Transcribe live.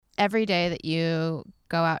every day that you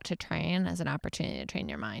go out to train is an opportunity to train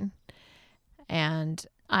your mind. And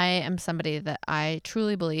I am somebody that I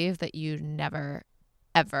truly believe that you never,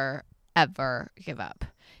 ever, ever give up.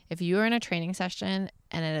 If you are in a training session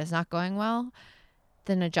and it is not going well,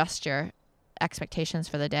 then adjust your expectations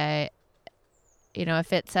for the day. You know,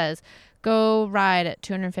 if it says go ride at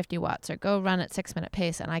 250 watts or go run at 6-minute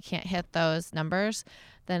pace and I can't hit those numbers,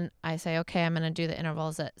 then I say, okay, I'm going to do the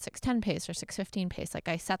intervals at 6:10 pace or 6:15 pace. Like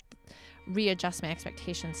I readjust my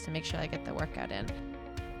expectations to make sure I get the workout in.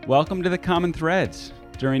 Welcome to the Common Threads.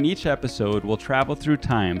 During each episode, we'll travel through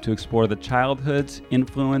time to explore the childhoods,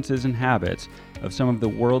 influences, and habits of some of the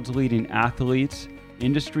world's leading athletes,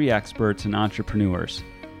 industry experts, and entrepreneurs.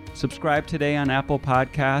 Subscribe today on Apple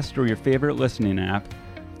Podcasts or your favorite listening app,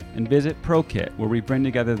 and visit ProKit, where we bring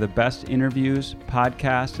together the best interviews,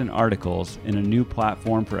 podcasts, and articles in a new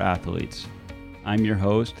platform for athletes. I'm your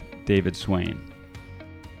host, David Swain.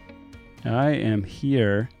 I am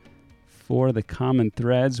here for the Common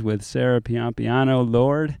Threads with Sarah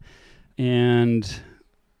Piampiano-Lord, and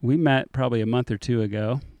we met probably a month or two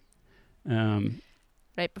ago.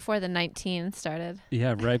 Right before the 19 started.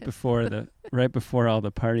 Yeah, right before all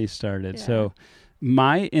the parties started. Yeah. So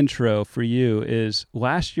my intro for you is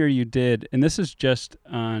last year you did, and this is just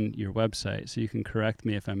on your website, so you can correct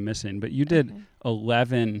me if I'm missing, but you did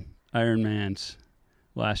 11 Ironmans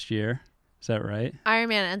last year. Is that right?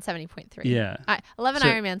 Ironman and 70.3. Yeah. 11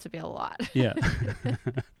 Ironmans would be a lot. Yeah.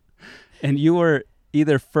 And you were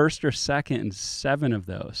either first or second in 7 of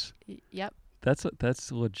those. Yep.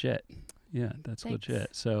 That's legit. Yeah, that's Thanks.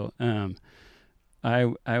 legit. So I'm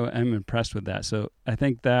impressed with that. So I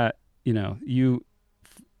think that, you know, you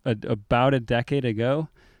about a decade ago,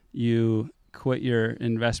 you quit your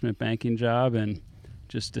investment banking job and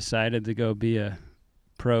just decided to go be a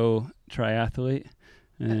pro triathlete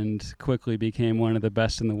and quickly became one of the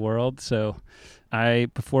best in the world. So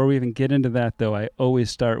before we even get into that, though, I always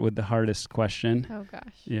start with the hardest question. Oh,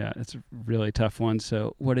 gosh. Yeah, it's a really tough one.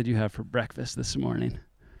 So what did you have for breakfast this morning?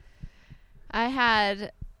 I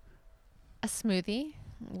had a smoothie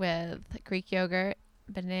with Greek yogurt,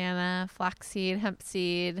 banana, flaxseed, hemp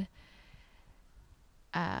seed,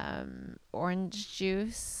 orange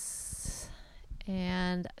juice,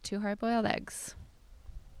 and 2 hard-boiled eggs.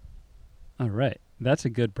 All right. That's a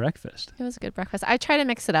good breakfast. It was a good breakfast. I try to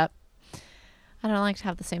mix it up. I don't like to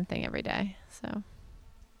have the same thing every day. So,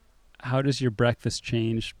 how does your breakfast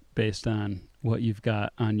change based on what you've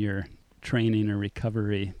got on your training or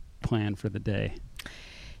recovery plan for the day?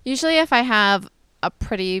 Usually if I have a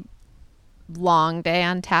pretty long day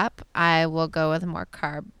on tap, I will go with a more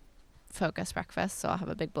carb-focused breakfast. So I'll have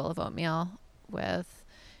a big bowl of oatmeal with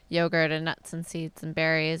yogurt and nuts and seeds and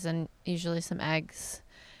berries and usually some eggs.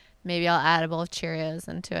 Maybe I'll add a bowl of Cheerios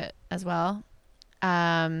into it as well.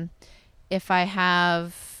 If I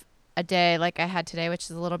have a day like I had today, which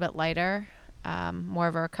is a little bit lighter, more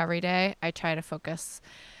of a recovery day, I try to focus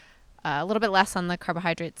a little bit less on the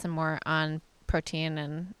carbohydrates and more on protein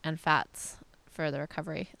and fats for the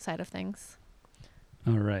recovery side of things.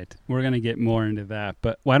 All right. We're going to get more into that.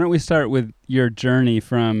 But why don't we start with your journey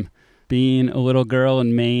from being a little girl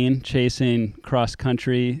in Maine chasing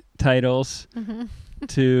cross-country titles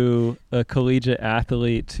to a collegiate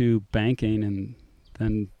athlete to banking and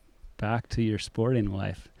then back to your sporting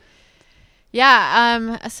life.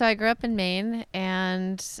 Yeah. So I grew up in Maine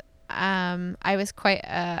and I was quite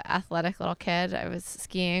an athletic little kid. I was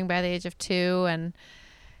skiing by the age of 2 and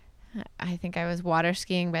I think I was water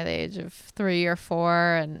skiing by the age of 3 or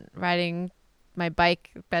 4 and riding my bike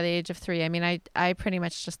by the age of 3. I mean, I pretty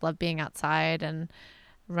much just loved being outside and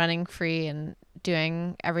running free and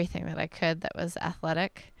doing everything that I could that was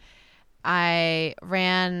athletic. I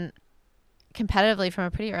ran competitively from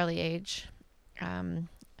a pretty early age.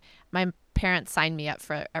 My parents signed me up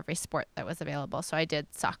for every sport that was available. So I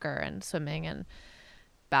did soccer and swimming and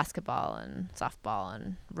basketball and softball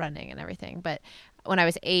and running and everything. But when I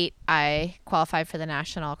was 8, I qualified for the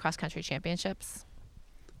National Cross Country Championships.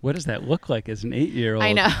 What does that look like as an 8-year-old?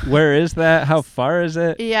 I know. Where is that? How far is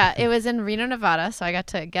it? Yeah, it was in Reno, Nevada. So I got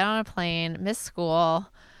to get on a plane, miss school,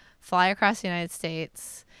 fly across the United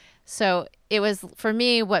States. So it was, for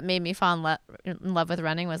me, what made me fall in love with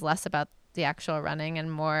running was less about the actual running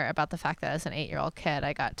and more about the fact that as an 8-year-old kid,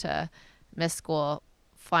 I got to miss school,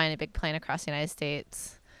 fly in a big plane across the United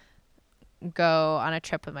States, go on a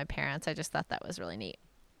trip with my parents. I just thought that was really neat.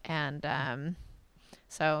 And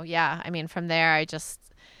so, yeah, I mean, from there,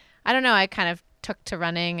 I don't know, I kind of took to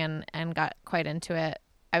running and got quite into it.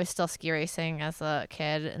 I was still ski racing as a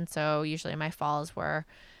kid, and so usually my falls were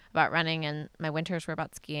about running and my winters were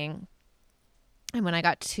about skiing. And when I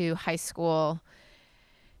got to high school,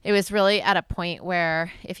 it was really at a point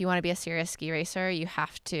where if you want to be a serious ski racer, you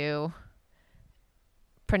have to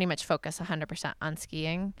pretty much focus 100% on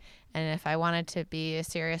skiing. And if I wanted to be a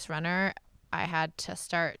serious runner, I had to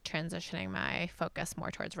start transitioning my focus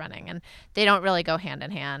more towards running. And they don't really go hand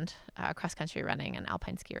in hand, cross-country running and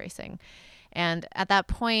alpine ski racing. And at that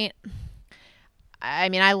point, I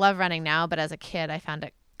mean, I love running now, but as a kid, I found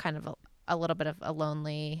it kind of a little bit of a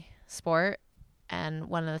lonely sport. And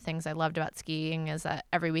one of the things I loved about skiing is that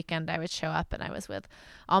every weekend I would show up and I was with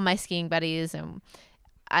all my skiing buddies. And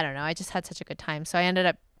I don't know, I just had such a good time. So I ended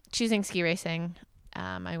up choosing ski racing.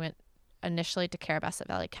 I went initially to Carrabassett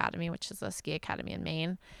Valley Academy, which is a ski academy in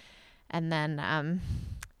Maine, and then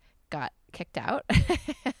got kicked out.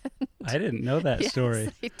 I didn't know that story.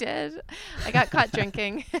 Yes, I did. I got caught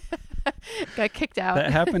drinking. Got kicked out.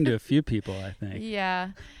 That happened to a few people, I think. Yeah.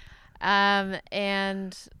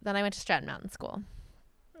 And then I went to Stratton Mountain School.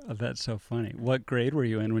 Oh, that's so funny. What grade were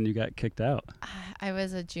you in when you got kicked out? I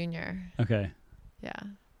was a junior. Okay. Yeah.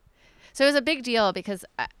 So it was a big deal because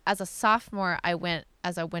as a sophomore, I went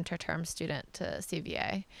as a winter term student to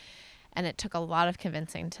CVA. And it took a lot of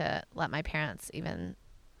convincing to let my parents even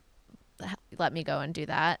let me go and do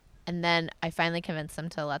that. And then I finally convinced them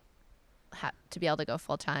to to be able to go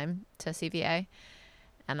full time to CVA.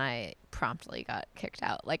 And I promptly got kicked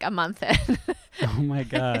out like a month in. Oh my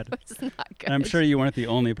God. It was not good. And I'm sure you weren't the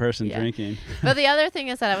only person drinking. But the other thing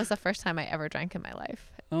is that it was the first time I ever drank in my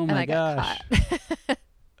life. Oh my gosh. Got caught.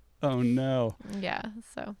 Oh no. Yeah.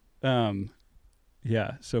 So.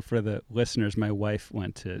 Yeah. So for the listeners, my wife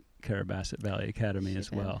went to Carrabassett Valley Academy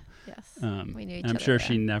as well. Yes. We knew each I'm other sure there.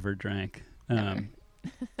 she never drank. Never.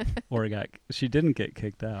 She didn't get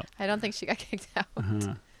kicked out. I don't think she got kicked out.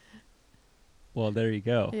 Uh-huh. Well, there you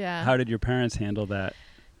go. Yeah. How did your parents handle that?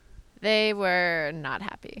 They were not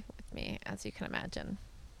happy with me, as you can imagine.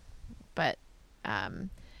 But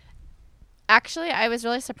actually, I was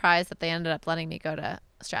really surprised that they ended up letting me go to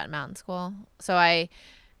Stratton Mountain School. So I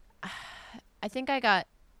think I got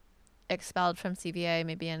expelled from CVA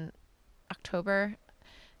maybe in October,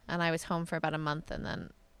 and I was home for about a month, and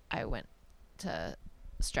then I went to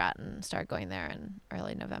Stratton, started going there in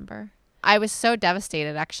early November. I was so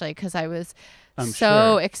devastated, actually, because I was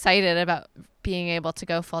excited about being able to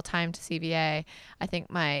go full time to CVA. I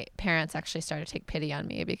think my parents actually started to take pity on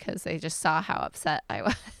me because they just saw how upset I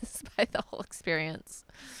was by the whole experience.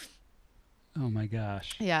 Oh my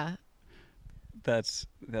gosh. Yeah. That's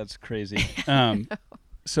crazy.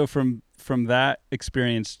 So from that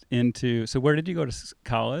experience so where did you go to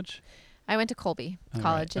college? I went to Colby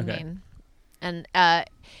College in Maine. And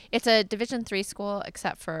it's a Division III school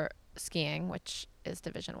except for skiing, which is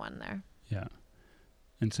Division I there. Yeah.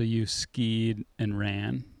 And so you skied and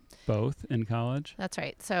ran both in college? That's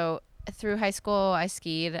right. So through high school, I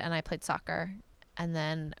skied and I played soccer. And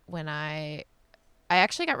then when I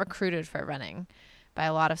actually got recruited for running by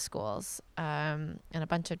a lot of schools and a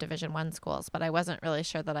bunch of Division I schools, but I wasn't really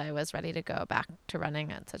sure that I was ready to go back to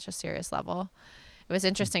running at such a serious level. It was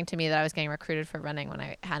interesting to me that I was getting recruited for running when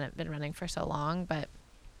I hadn't been running for so long, but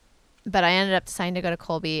I ended up deciding to go to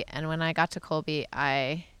Colby, and when I got to Colby,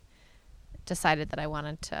 I decided that I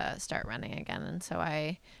wanted to start running again, and so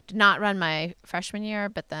I did not run my freshman year,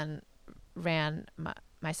 but then ran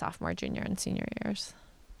my sophomore, junior, and senior years.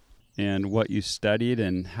 And what you studied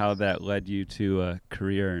and how that led you to a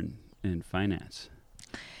career in finance.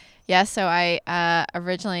 Yeah, so I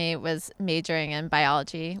originally was majoring in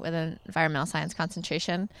biology with an environmental science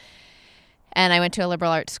concentration. And I went to a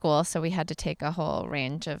liberal arts school, so we had to take a whole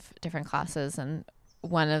range of different classes. And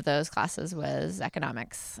one of those classes was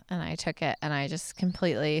economics. And I took it, and I just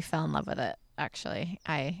completely fell in love with it, actually.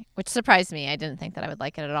 Which surprised me. I didn't think that I would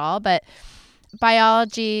like it at all. But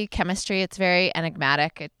biology, chemistry, it's very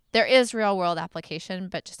enigmatic. There is real-world application,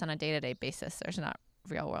 but just on a day-to-day basis, there's not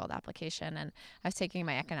real-world application. And I was taking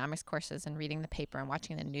my economics courses and reading the paper and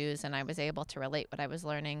watching the news, and I was able to relate what I was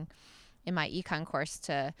learning in my econ course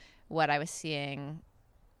to what I was seeing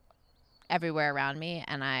everywhere around me,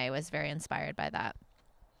 and I was very inspired by that.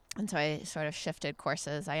 And so I sort of shifted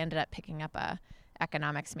courses. I ended up picking up a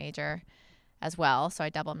economics major as well, so I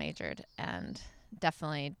double majored, and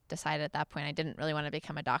definitely decided at that point I didn't really want to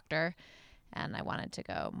become a doctor, and I wanted to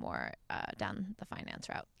go more down the finance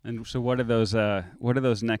route. And so what do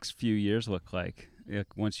those next few years look like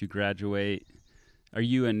once you graduate? Are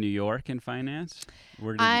you in New York in finance?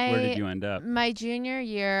 Where did you end up? My junior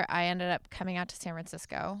year, I ended up coming out to San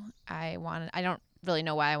Francisco. I don't really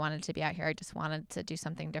know why I wanted to be out here. I just wanted to do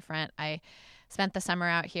something different. I spent the summer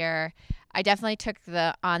out here. I definitely took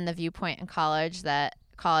the viewpoint in college that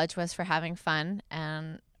college was for having fun,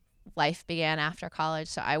 and life began after college.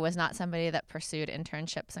 So I was not somebody that pursued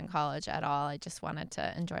internships in college at all. I just wanted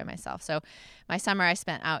to enjoy myself. So my summer I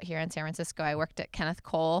spent out here in San Francisco. I worked at Kenneth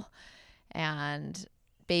Cole and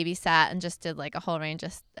babysat and just did like a whole range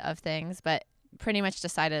of things, but pretty much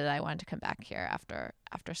decided that I wanted to come back here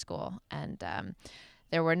after school. And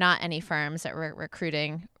there were not any firms that were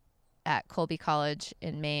recruiting at Colby College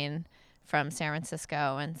in Maine from San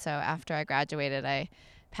Francisco. And so after I graduated, I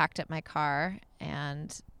packed up my car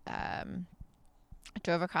and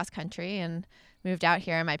drove across country and moved out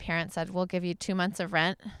here. And my parents said, we'll give you 2 months of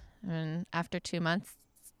rent. And after 2 months,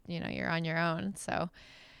 you're on your own. So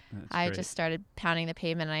I just started pounding the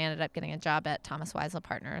pavement, and I ended up getting a job at Thomas Weisel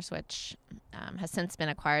Partners, which has since been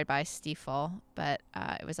acquired by Stifel, but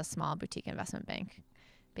it was a small boutique investment bank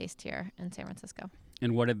based here in San Francisco.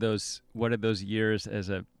 And what did those years as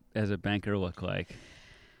a banker look like?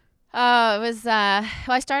 Oh, it was, well,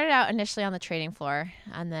 I started out initially on the trading floor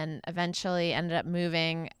and then eventually ended up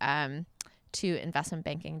moving to investment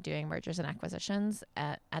banking, doing mergers and acquisitions.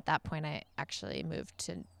 At that point, I actually moved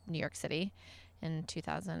to New York City in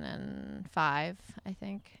 2005, I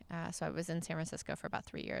think. So I was in San Francisco for about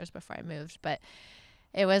 3 years before I moved, but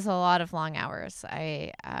it was a lot of long hours.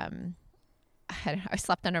 I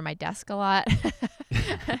slept under my desk a lot.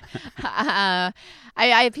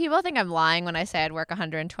 People think I'm lying when I say I'd work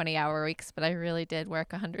 120-hour weeks, but I really did work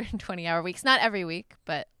 120-hour weeks. Not every week,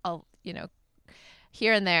 but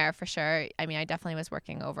here and there for sure. I mean, I definitely was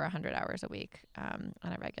working over 100 hours a week on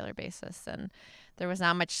a regular basis, and there was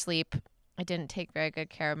not much sleep. I didn't take very good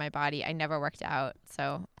care of my body. I never worked out,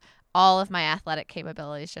 so all of my athletic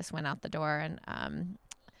capabilities just went out the door. And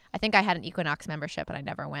I think I had an Equinox membership, but I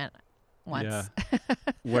never went once. Yeah.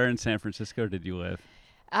 Where in San Francisco did you live?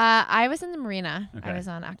 I was in the Marina. Okay. I was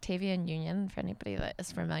on Octavia and Union, for anybody that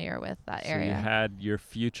is familiar with that area. So you had your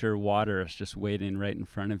future waters just waiting right in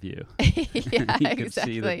front of you. Yeah, you could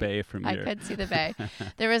see the bay from here. I could see the bay.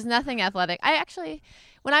 There was nothing athletic.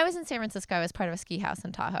 When I was in San Francisco, I was part of a ski house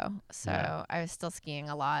in Tahoe. So I was still skiing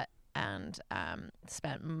a lot and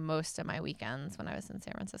spent most of my weekends when I was in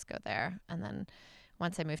San Francisco there. And then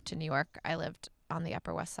once I moved to New York, I lived on the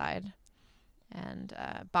Upper West Side and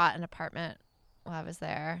bought an apartment while I was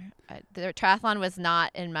there. The triathlon was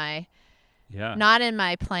not in my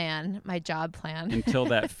plan, my job plan. Until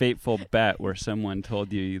that fateful bet where someone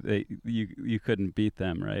told you that you couldn't beat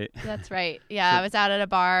them, right? That's right. Yeah, I was out at a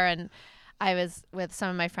bar and I was with some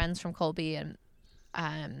of my friends from Colby, and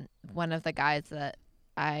one of the guys that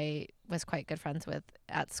I was quite good friends with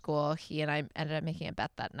at school, he and I ended up making a bet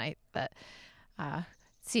that night that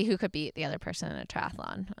see who could beat the other person in a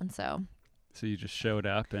triathlon. And so you just showed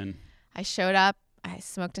up and... I showed up. I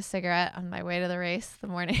smoked a cigarette on my way to the race the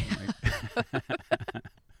morning.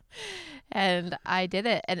 And I did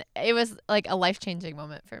it. And it was like a life-changing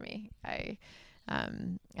moment for me. I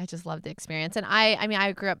just loved the experience. And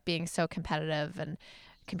I grew up being so competitive and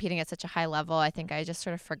competing at such a high level. I think I just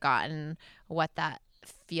sort of forgotten what that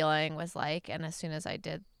feeling was like. And as soon as I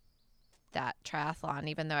did that triathlon,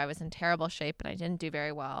 even though I was in terrible shape and I didn't do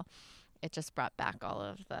very well, it just brought back all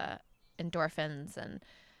of the endorphins and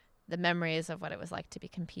the memories of what it was like to be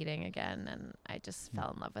competing again. And I just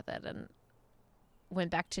fell in love with it and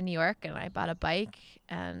went back to New York, and I bought a bike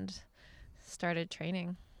and started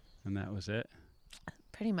training. And that was it?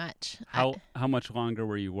 Pretty much. How much longer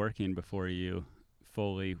were you working before you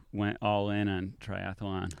fully went all in on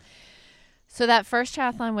triathlon? So that first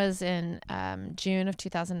triathlon was in June of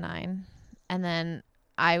 2009. And then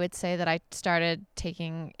I would say that I started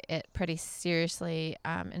taking it pretty seriously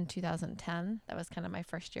in 2010. That was kind of my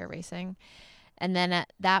first year racing. And then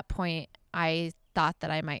at that point, I thought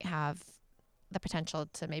that I might have the potential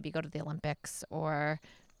to maybe go to the Olympics or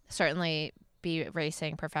certainly be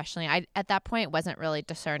racing professionally. I, at that point, wasn't really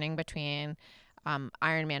discerning between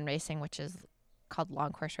Ironman racing, which is called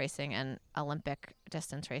long course racing, and Olympic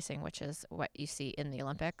distance racing, which is what you see in the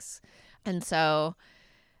Olympics. And so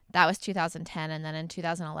that was 2010. And then in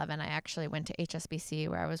 2011, I actually went to HSBC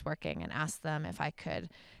where I was working and asked them if I could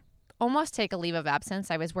almost take a leave of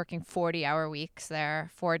absence. I was working 40-hour weeks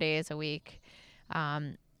there, 4 days a week.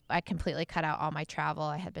 I completely cut out all my travel.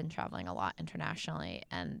 I had been traveling a lot internationally,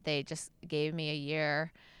 and they just gave me a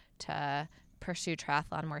year to pursue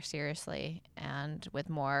triathlon more seriously and with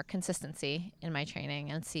more consistency in my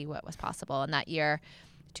training and see what was possible. And that year,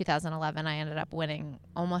 2011, I ended up winning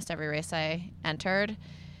almost every race I entered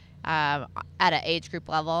at an age group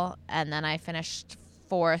level. And then I finished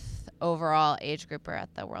 4th overall age grouper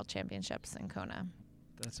at the World Championships in Kona.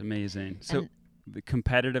 That's amazing. So the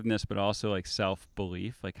competitiveness, but also like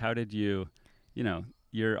self-belief, like how did you're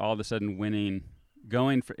all of a sudden winning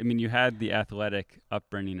going for, I mean, you had the athletic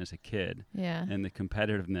upbringing as a kid Yeah. and the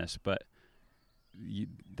competitiveness, but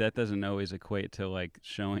that doesn't always equate to like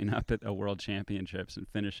showing up at a world championships and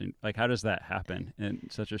finishing. Like, how does that happen in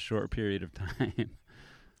such a short period of time?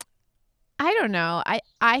 I don't know.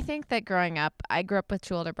 I think that growing up, I grew up with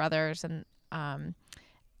 2 older brothers, and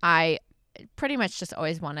I pretty much just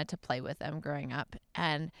always wanted to play with them growing up.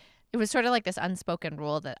 And it was sort of like this unspoken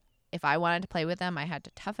rule that if I wanted to play with them, I had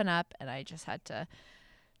to toughen up, and I just had to,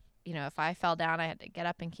 if I fell down, I had to get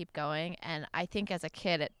up and keep going. And I think as a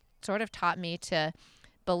kid, it sort of taught me to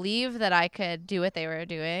believe that I could do what they were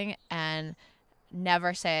doing and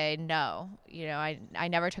never say no. I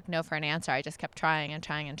never took no for an answer. I just kept trying and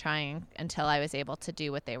trying and trying until I was able to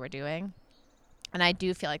do what they were doing. And I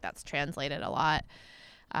do feel like that's translated a lot.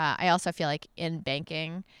 I also feel like in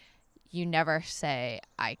banking, you never say,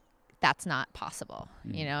 that's not possible.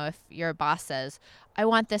 If your boss says, I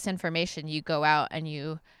want this information, you go out and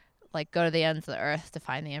you like go to the ends of the earth to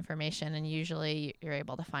find the information, and usually you're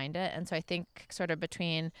able to find it. And so I think sort of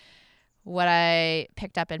between what I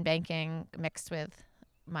picked up in banking mixed with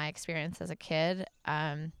my experience as a kid,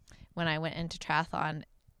 when I went into triathlon,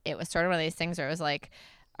 it was sort of one of these things where it was like,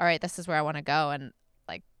 all right, this is where I want to go. And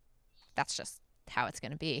like, that's just how it's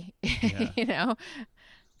going to be, Yeah.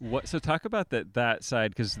 So talk about that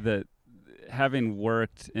side, because having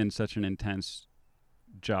worked in such an intense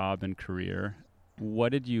job and career,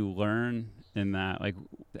 what did you learn in that? Like,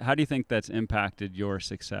 how do you think that's impacted your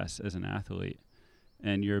success as an athlete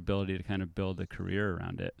and your ability to kind of build a career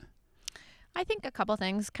around it? I think a couple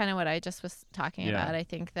things, kind of what I just was talking about. I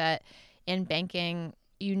think that in banking,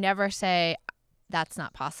 you never say that's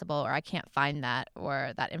not possible, or I can't find that,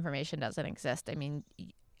 or that information doesn't exist. I mean,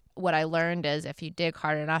 what I learned is if you dig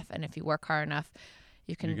hard enough and if you work hard enough,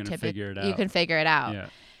 you can figure it out. You can figure it out. Yeah.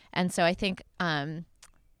 And so I think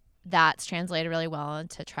that's translated really well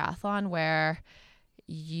into triathlon, where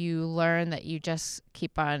you learn that you just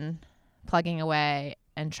keep on plugging away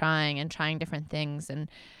and trying different things, and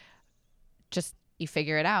just you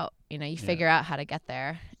figure it out. You figure out how to get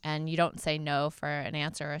there, and you don't say no for an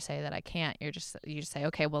answer or say that I can't. You just say,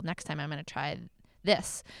 okay, well, next time I'm going to try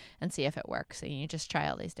this and see if it works. And you just try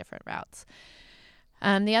all these different routes.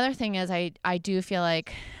 The other thing is I do feel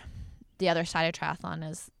like the other side of triathlon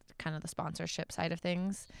is kind of the sponsorship side of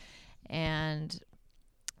things. And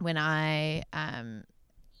when I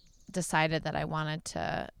decided that I wanted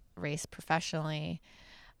to race professionally,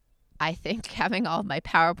 I think having all of my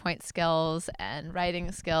PowerPoint skills and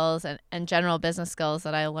writing skills and general business skills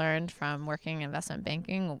that I learned from working in investment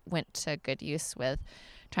banking went to good use with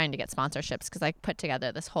trying to get sponsorships, because I put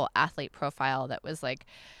together this whole athlete profile that was like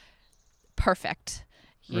perfect.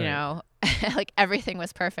 Like everything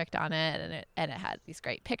was perfect on it, and it had these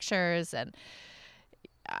great pictures, and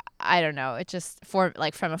I don't know, it just from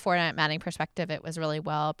a formatting perspective, it was really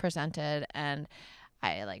well presented, and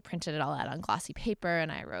I like printed it all out on glossy paper,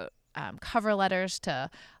 and I wrote cover letters to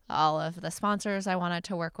all of the sponsors I wanted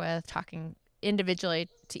to work with, talking individually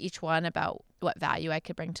to each one about what value I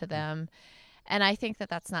could bring to them. And I think that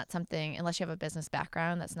that's not something, unless you have a business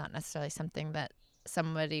background, that's not necessarily something that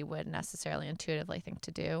somebody would necessarily intuitively think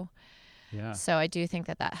to do. Yeah. So I do think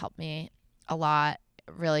that helped me a lot,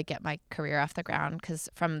 really get my career off the ground, because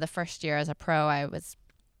from the first year as a pro, I was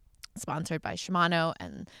sponsored by Shimano,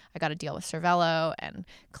 and I got a deal with Cervelo and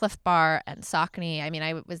Cliff Bar and Saucony. I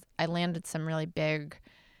mean, I landed some really big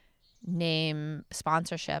name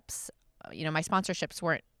sponsorships. My sponsorships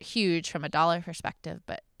weren't huge from a dollar perspective,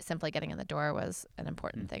 but simply getting in the door was an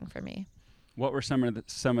important thing for me. What were some of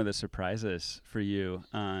the surprises for you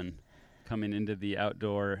on coming into the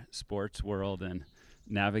outdoor sports world and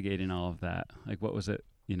navigating all of that? Like, what was it?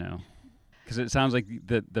 Because it sounds like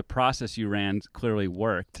the process you ran clearly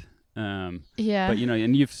worked. Yeah. But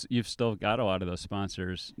and you've still got a lot of those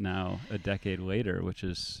sponsors now, a decade later, which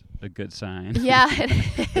is a good sign. Yeah.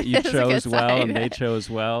 That you chose well and they chose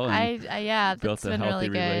well. And built a healthy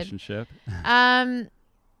relationship.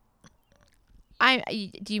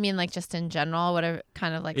 Do you mean like just in general? What are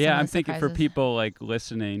kind of like? Yeah, some I'm of the thinking surprises? for people like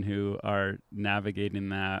listening who are navigating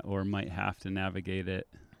that or might have to navigate it.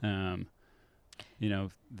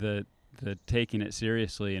 The taking it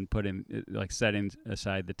seriously and setting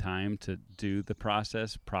aside the time to do the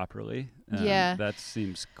process properly. That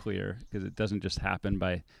seems clear, because it doesn't just happen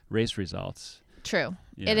by race results. True.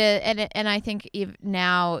 Yeah. It is, and I think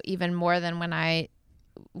now even more than when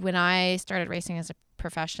I started racing as a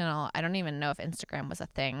professional, I don't even know if Instagram was a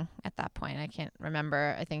thing at that point. I can't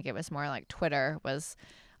remember. I think it was more like Twitter was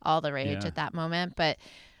all the rage at that moment. But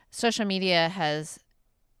social media has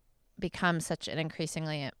become such an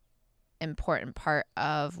increasingly important part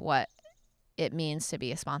of what it means to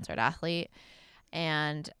be a sponsored athlete.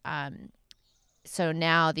 And so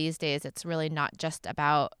now these days, it's really not just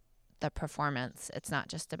about the performance. It's not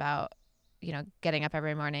just about, getting up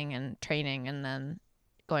every morning and training and then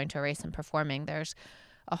going to a race and performing. There's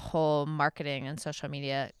a whole marketing and social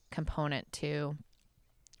media component to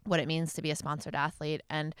what it means to be a sponsored athlete.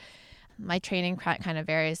 And my training kind of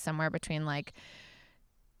varies somewhere between like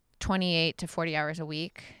 28 to 40 hours a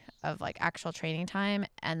week of like actual training time.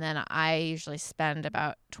 And then I usually spend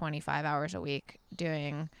about 25 hours a week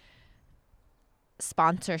doing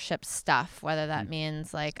sponsorship stuff, whether that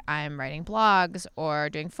means like I'm writing blogs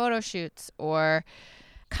or doing photo shoots or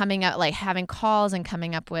coming up, like having calls and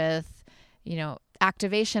coming up with,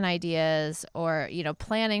 activation ideas or,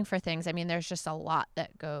 planning for things. I mean, there's just a lot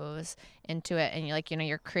that goes into it. And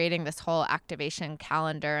you're creating this whole activation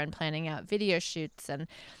calendar and planning out video shoots and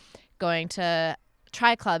going to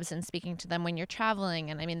tri clubs and speaking to them when you're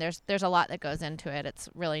traveling. And I mean, there's a lot that goes into it. It's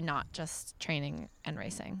really not just training and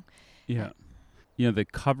racing. Yeah. The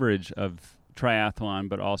coverage of triathlon,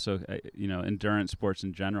 but also, endurance sports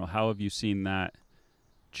in general. How have you seen that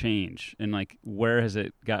change? And like, where has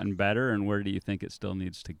it gotten better and where do you think it still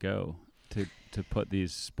needs to go to put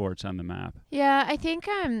these sports on the map? Yeah, I think,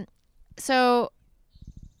 so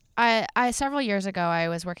I several years ago, I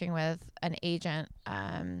was working with an agent,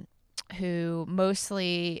 who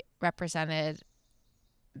mostly represented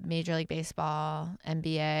Major League Baseball,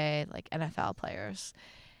 NBA, like NFL players.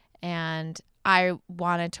 And I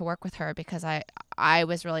wanted to work with her because I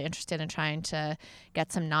was really interested in trying to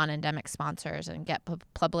get some non-endemic sponsors and get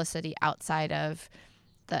publicity outside of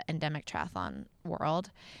the endemic triathlon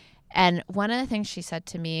world. And one of the things she said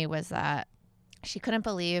to me was that she couldn't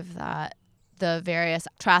believe that the various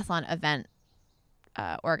triathlon event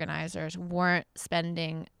organizers weren't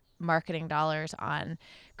spending marketing dollars on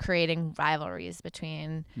creating rivalries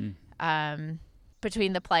between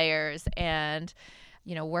the players and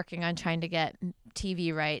working on trying to get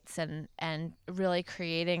TV rights and really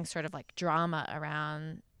creating sort of like drama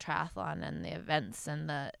around triathlon and the events and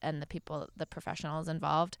the people, the professionals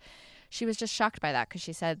involved. She was just shocked by that because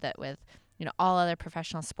she said that with all other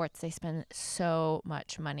professional sports, they spend so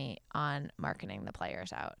much money on marketing the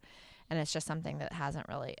players out, and it's just something that hasn't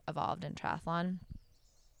really evolved in triathlon.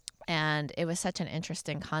 And it was such an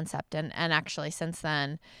interesting concept. And actually, since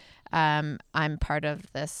then, I'm part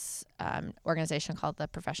of this organization called the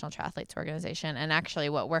Professional Triathletes Organization. And actually,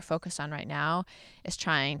 what we're focused on right now is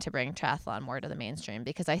trying to bring triathlon more to the mainstream,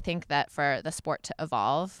 because I think that for the sport to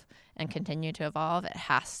evolve and continue to evolve, it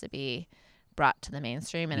has to be brought to the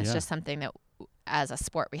mainstream. And it's just something that, as a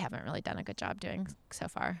sport, we haven't really done a good job doing so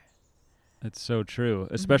far. It's so true,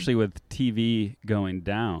 especially with TV going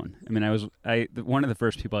down. I mean, one of the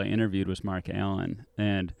first people I interviewed was Mark Allen,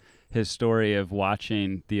 and his story of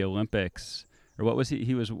watching the Olympics, or what was he?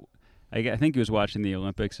 I think he was watching the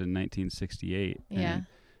Olympics in 1968. Yeah.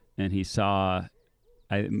 And he saw,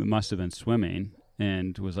 it must have been swimming,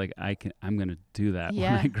 and was like, I'm going to do that when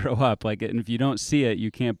I grow up. Like, and if you don't see it, you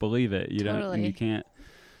can't believe it. You can't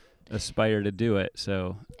aspire to do it.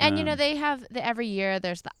 So and they have every year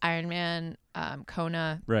there's the Ironman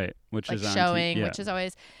Kona, right, which like is showing, which is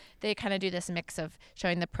always, they kind of do this mix of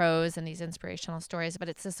showing the pros and these inspirational stories, but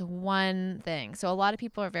it's this one thing. So a lot of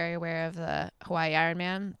people are very aware of the Hawaii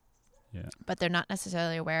Ironman, but they're not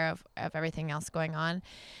necessarily aware of everything else going on.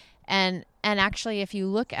 And actually, if you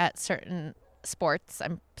look at certain sports,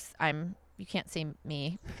 I'm you can't see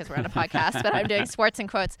me because we're on a podcast, but I'm doing sports in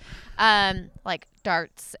quotes, like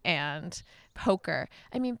darts and poker.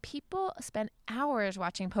 I mean, people spend hours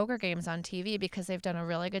watching poker games on TV because they've done a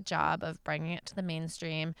really good job of bringing it to the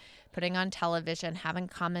mainstream, putting on television, having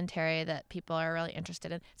commentary that people are really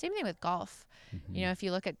interested in. Same thing with golf. Mm-hmm. If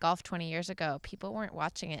you look at golf 20 years ago, people weren't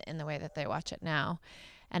watching it in the way that they watch it now.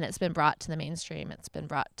 And it's been brought to the mainstream. It's been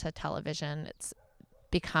brought to television. It's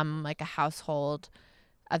become like a household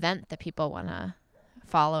event that people want to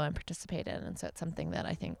follow and participate in. And so it's something that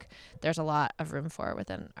I think there's a lot of room for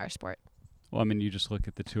within our sport. Well, I mean, you just look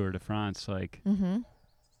at the Tour de France, like,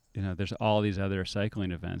 there's all these other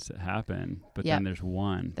cycling events that happen, but then there's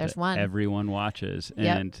one that everyone watches,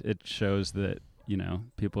 and it shows that,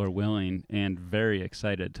 people are willing and very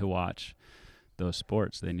excited to watch those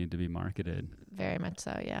sports. They need to be marketed. Very much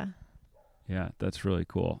so. Yeah. Yeah. That's really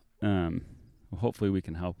cool. Well, hopefully we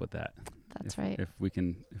can help with that. That's right. If we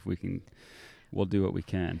can, we'll do what we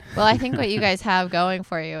can. Well, I think what you guys have going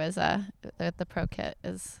for you is the Pro Kit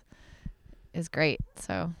is great.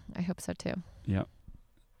 So I hope so too. Yeah.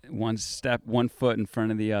 One foot in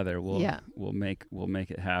front of the other. We'll make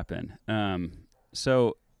it happen.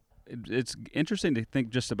 So it's interesting to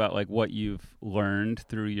think just about like what you've learned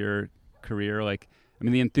through your career? Like, I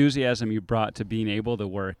mean, the enthusiasm you brought to being able to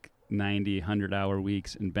work 90, 100-hour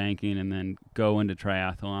weeks in banking and then go into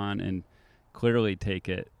triathlon and clearly take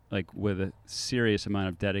it like with a serious amount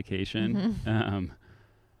of dedication.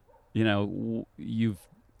 You know,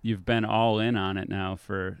 you've been all in on it now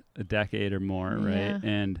for a decade or more, right?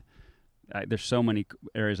 And there's so many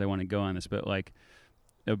areas I want to go on this, but like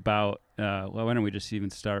about, well, why don't we just even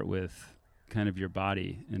start with kind of your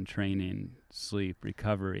body and training, sleep,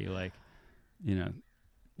 recovery, like, you know,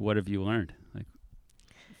 what have you learned? Like,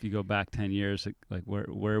 if you go back 10 years, like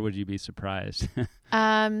where would you be surprised?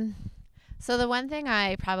 So the one thing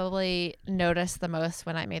I probably noticed the most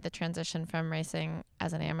when I made the transition from racing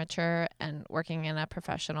as an amateur and working in a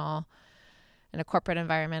corporate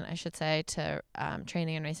environment, I should say, to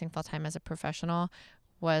training and racing full time as a professional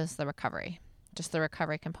was the recovery, just the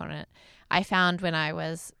recovery component. I found when I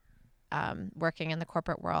was working in the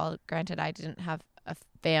corporate world, granted, I didn't have a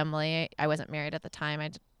family. I wasn't married at the time. I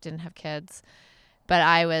didn't have kids, but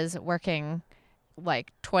I was working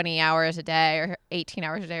like 20 hours a day or 18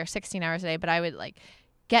 hours a day or 16 hours a day. But I would like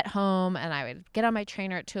get home and I would get on my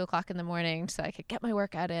trainer at 2:00 in the morning so I could get my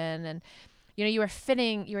workout in. And, you know, you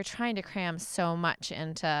were trying to cram so much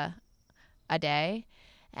into a day.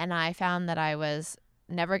 And I found that I was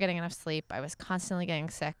never getting enough sleep. I was constantly getting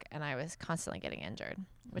sick and I was constantly getting injured,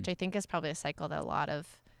 which I think is probably a cycle that a lot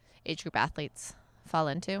of age group athletes fall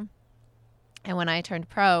into. And when I turned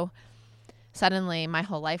pro, suddenly my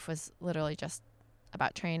whole life was literally just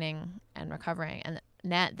about training and recovering. And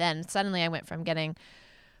then suddenly I went from getting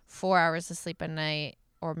 4 hours of sleep a night,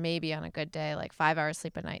 or maybe on a good day, like 5 hours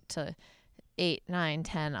sleep a night, to 8, 9,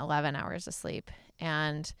 10, 11 hours of sleep.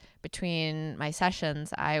 And between my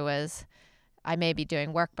sessions, I may be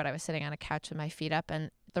doing work, but I was sitting on a couch with my feet up.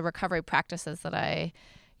 And the recovery practices that I,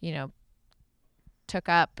 you know, took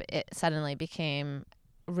up, it suddenly became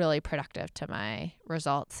really productive to my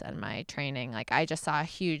results and my training. Like I just saw a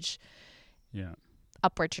huge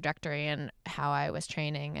upward trajectory in how I was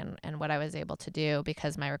training and what I was able to do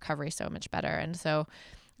because my recovery is so much better. And so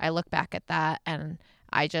I look back at that and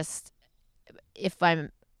I just,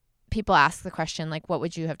 people ask the question, like, what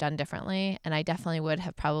would you have done differently? And I definitely would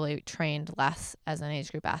have probably trained less as an age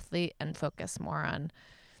group athlete and focused more on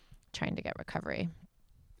trying to get recovery.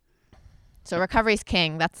 So recovery is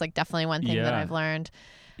king. That's like definitely one thing that I've learned.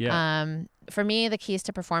 For me, the keys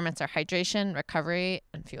to performance are hydration, recovery,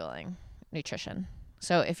 and fueling, nutrition.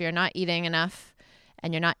 So if you're not eating enough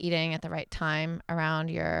and you're not eating at the right time around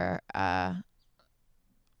your,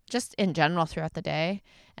 just in general throughout the day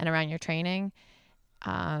and around your training,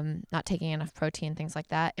 not taking enough protein, things like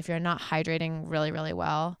that. If you're not hydrating really, really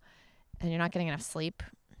well and you're not getting enough sleep,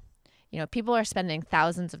 you know, people are spending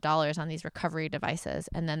thousands of dollars on these recovery devices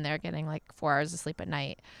and then they're getting like 4 hours of sleep at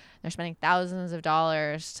night. They're spending thousands of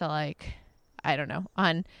dollars to like, I don't know,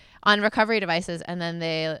 on recovery devices, and then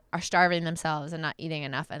they are starving themselves and not eating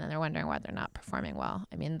enough, and then they're wondering why they're not performing well.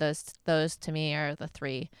 I mean, those to me are the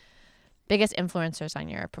three biggest influencers on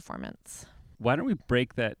your performance. Why don't we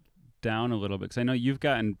break that down a little bit? Because I know you've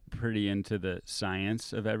gotten pretty into the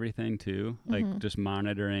science of everything too, like just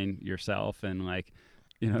monitoring yourself and like,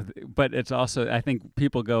 you know, but it's also, I think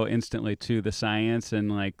people go instantly to the science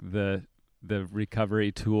and like the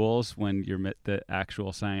recovery tools when the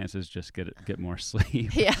actual science is just get more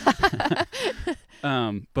sleep. Yeah.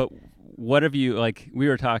 But what have you, like, we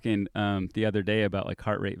were talking the other day about like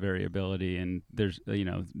heart rate variability, and there's, you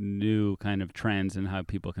know, new kind of trends in how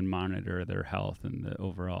people can monitor their health and the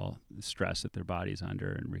overall stress that their body's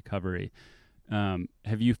under and recovery.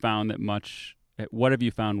 Have you found what have you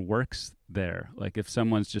found works there? Like if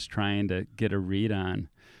someone's just trying to get a read on,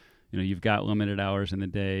 you know, you've got limited hours in the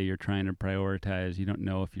day, you're trying to prioritize, you don't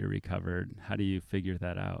know if you're recovered. How do you figure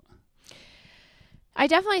that out? I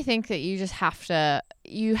definitely think that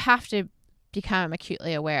you have to become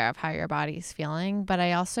acutely aware of how your body's feeling. But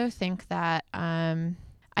I also think that,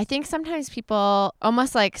 I think sometimes people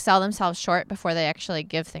almost like sell themselves short before they actually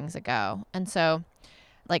give things a go. And so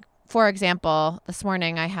like, for example, this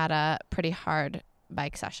morning I had a pretty hard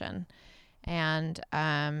bike session and,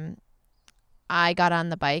 I got on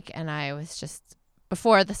the bike and I was just,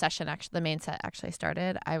 before the session, the main set actually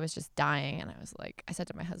started, I was just dying. And I said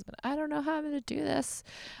to my husband, I don't know how I'm going to do this.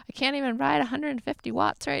 I can't even ride 150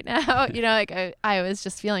 watts right now. You know, like I was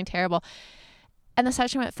just feeling terrible. And the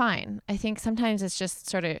session went fine. I think sometimes it's just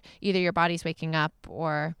sort of either your body's waking up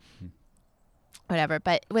or whatever.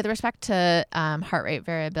 But with respect to heart rate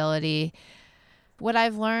variability, what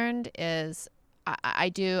I've learned is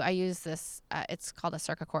I use this, it's called a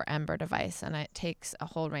Circa-Core Ember device, and it takes a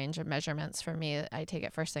whole range of measurements for me. I take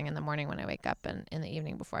it first thing in the morning when I wake up and in the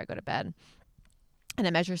evening before I go to bed. And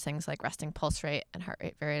it measures things like resting pulse rate and heart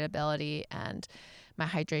rate variability and my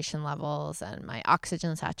hydration levels and my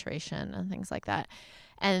oxygen saturation and things like that.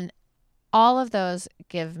 And all of those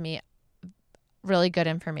give me really good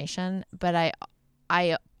information, but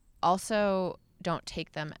I also don't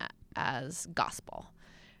take them as gospel,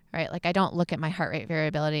 right? Like I don't look at my heart rate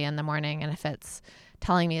variability in the morning, and if it's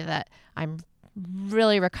telling me that I'm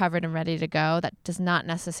really recovered and ready to go, that does not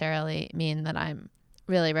necessarily mean that I'm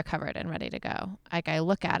really recovered and ready to go. Like I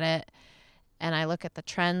look at it and I look at the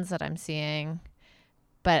trends that I'm seeing,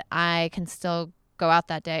 but I can still go out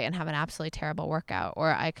that day and have an absolutely terrible workout,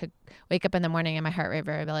 or I could wake up in the morning and my heart rate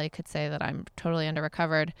variability could say that I'm totally under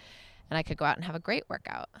recovered, and I could go out and have a great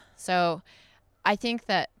workout. So I think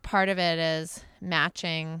that part of it is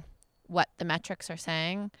matching what the metrics are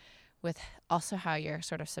saying with also how you're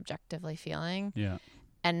sort of subjectively feeling. Yeah.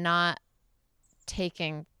 And not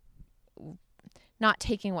taking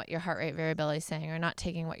what your heart rate variability is saying, or not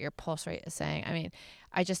taking what your pulse rate is saying. I mean,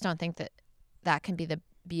 I just don't think that can be the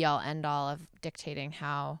be all end all of dictating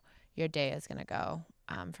how your day is going to go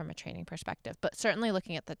from a training perspective. But certainly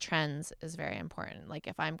looking at the trends is very important. Like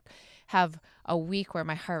if I have a week where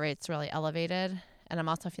my heart rate's really elevated and I'm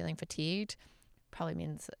also feeling fatigued, probably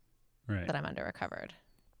means that I'm under recovered.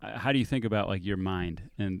 How do you think about like your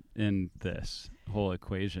mind in this whole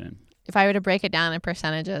equation? If I were to break it down in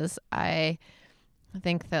percentages, I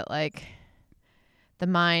think that like the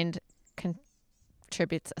mind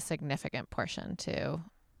contributes a significant portion to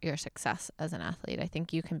your success as an athlete. I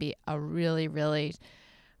think you can be a really, really,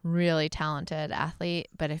 really talented athlete,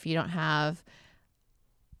 but if you don't have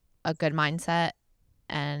a good mindset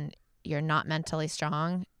and you're not mentally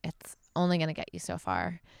strong, it's only going to get you so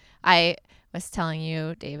far. I was telling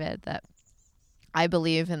you, David, that I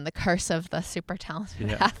believe in the curse of the super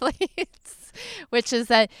talented athletes, which is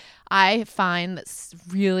that I find that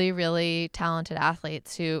really, really talented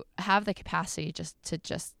athletes who have the capacity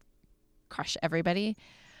to crush everybody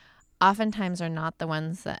oftentimes are not the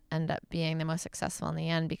ones that end up being the most successful in the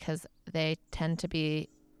end, because they tend to be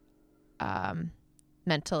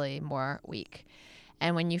mentally more weak.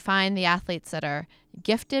 And when you find the athletes that are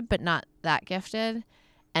gifted but not that gifted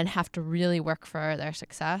and have to really work for their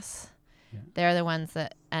success, they're the ones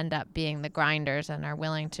that end up being the grinders and are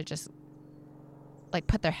willing to just like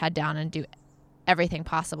put their head down and do everything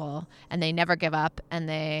possible, and they never give up, and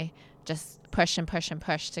they just push and push and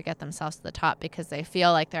push to get themselves to the top because they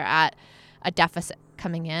feel like they're at a deficit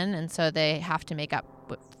coming in, and so they have to make up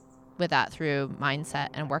with that through mindset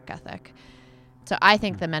and work ethic. So I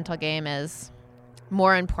think the mental game is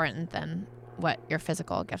more important than what your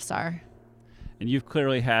physical gifts are. And you've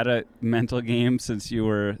clearly had a mental game since you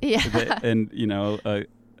were a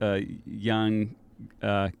young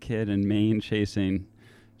kid in Maine chasing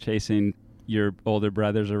your older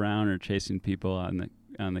brothers around or chasing people on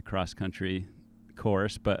the cross country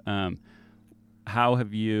course. But what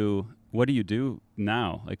do you do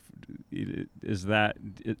now? Like, do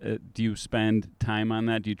you spend time on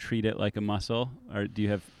that? Do you treat it like a muscle, or do you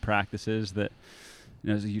have practices that,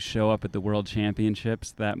 as you show up at the World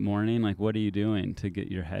Championships that morning? Like, what are you doing to get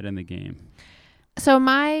your head in the game? So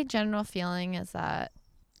my general feeling is that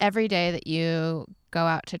every day that you go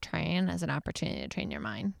out to train is an opportunity to train your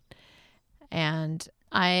mind. And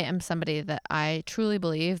I am somebody that I truly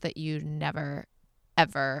believe that you never,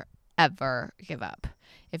 ever, ever give up.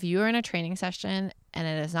 If you are in a training session and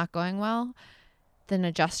it is not going well, then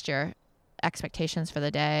adjust your expectations for the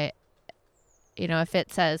day. You know, if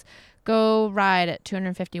it says go ride at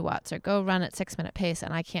 250 watts or go run at 6-minute pace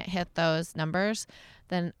and I can't hit those numbers,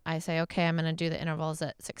 then I say, okay, I'm going to do the intervals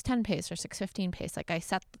at 6:10 pace or 6:15 pace. Like I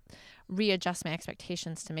readjust my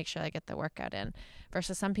expectations to make sure I get the workout in,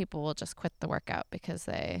 versus some people will just quit the workout because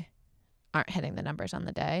they aren't hitting the numbers on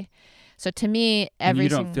the day. So to me, you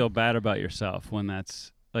don't feel bad about yourself when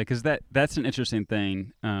that's like, because that's an interesting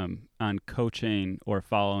thing on coaching or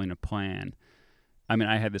following a plan. I mean,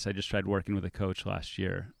 I just tried working with a coach last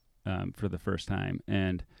year for the first time.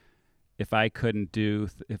 And if I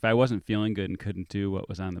wasn't feeling good and couldn't do what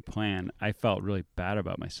was on the plan, I felt really bad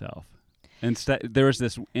about myself. Instead, there was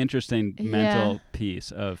this interesting mental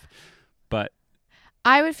piece but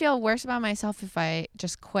I would feel worse about myself if I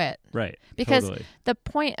just quit. Right. Because totally. The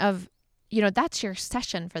point of, that's your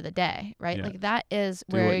session for the day, right? Yeah. Like that is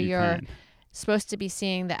where you're supposed to be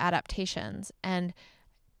seeing the adaptations. And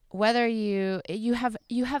whether you have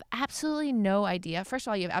absolutely no idea. First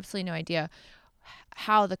of all, you have absolutely no idea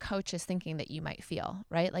how the coach is thinking that you might feel,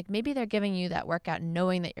 right? Like maybe they're giving you that workout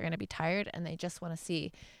knowing that you're going to be tired, and they just want to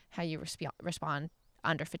see how you respond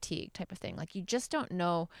under fatigue type of thing. Like you just don't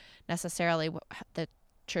know necessarily the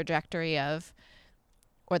trajectory of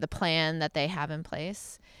or the plan that they have in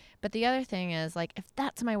place. But the other thing is, like, if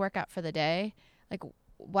that's my workout for the day, like,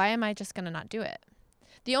 why am I just going to not do it?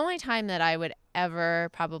 The only time that I would ever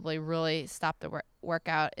probably really stop the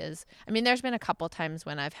workout is, I mean, there's been a couple times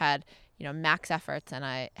when I've had, max efforts and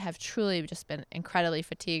I have truly just been incredibly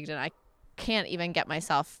fatigued and I can't even get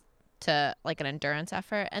myself to like an endurance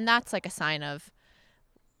effort. And that's like a sign of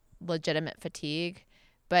legitimate fatigue.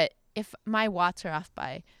 But if my watts are off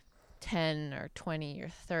by 10 or 20 or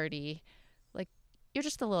 30, like, you're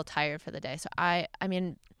just a little tired for the day. So I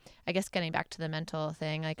mean, I guess getting back to the mental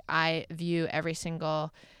thing, like, I view every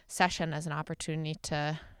single session as an opportunity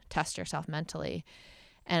to test yourself mentally.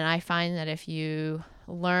 And I find that if you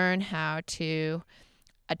learn how to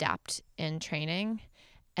adapt in training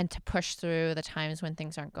and to push through the times when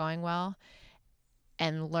things aren't going well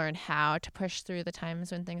and learn how to push through the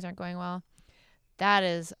times when things aren't going well, that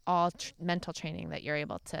is all mental training that you're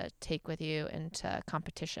able to take with you into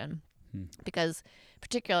competition. Because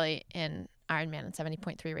particularly in Ironman and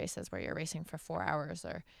 70.3 races where you're racing for 4 hours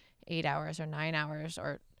or 8 hours or 9 hours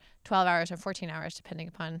or 12 hours or 14 hours, depending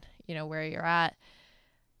upon, where you're at,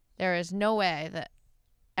 there is no way that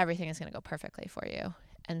everything is going to go perfectly for you.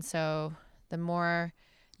 And so the more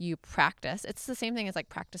you practice, it's the same thing as like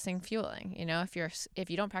practicing fueling. If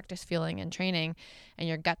you don't practice fueling in training and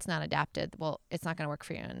your gut's not adapted, well, it's not going to work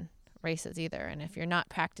for you in races either. And if you're not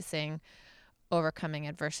practicing overcoming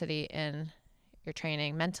adversity in your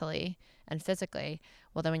training mentally and physically,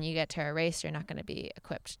 well, then when you get to a race, you're not going to be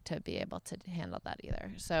equipped to be able to handle that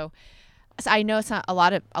either. So I know it's not a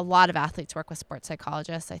lot of athletes work with sports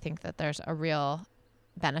psychologists. I think that there's a real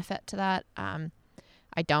benefit to that.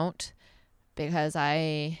 I don't, because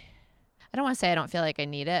I don't want to say I don't feel like I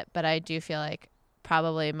need it, but I do feel like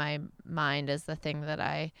probably my mind is the thing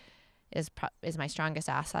that is my strongest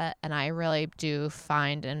asset. And I really do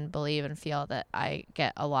find and believe and feel that I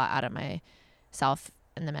get a lot out of myself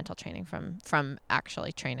in the mental training from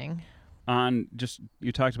actually training.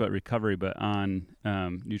 You talked about recovery, but on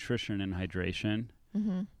nutrition and hydration,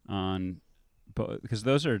 because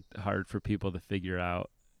those are hard for people to figure out.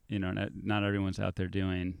 Not everyone's out there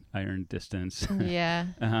doing iron distance. Yeah.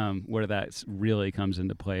 Where that really comes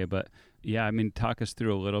into play. But yeah, I mean, talk us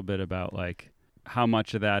through a little bit about like how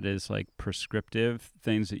much of that is like prescriptive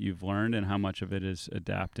things that you've learned and how much of it is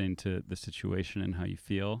adapting to the situation and how you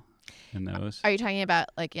feel in those. Are you talking about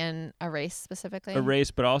like in a race specifically? A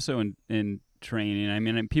race, but also in training. I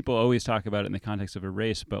mean, and people always talk about it in the context of a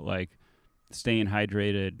race, but like staying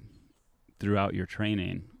hydrated throughout your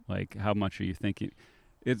training, like how much are you thinking?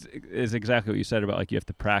 It's exactly what you said about like you have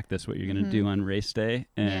to practice what you're going to do on race day.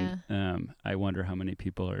 And I wonder how many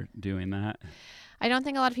people are doing that. I don't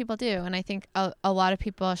think a lot of people do. And I think a lot of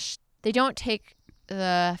people, they don't take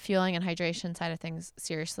the fueling and hydration side of things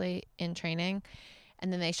seriously in training.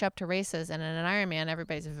 And then they show up to races, and in an Ironman,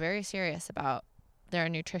 everybody's very serious about their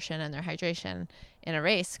nutrition and their hydration in a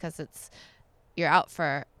race because you're out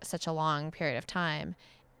for such a long period of time.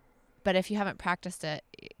 But if you haven't practiced it,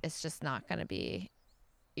 it's just not going to be.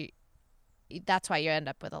 That's why you end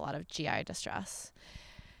up with a lot of GI distress.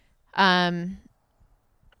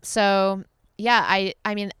 So yeah,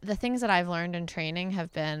 I mean, the things that I've learned in training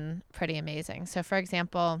have been pretty amazing. So for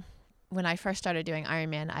example, when I first started doing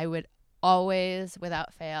Ironman, I would always,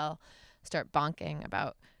 without fail, start bonking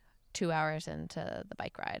about 2 hours into the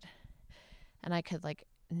bike ride. And I could like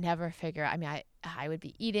never figure, I mean, I would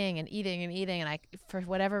be eating and eating and eating. And I, for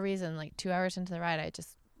whatever reason, like 2 hours into the ride, I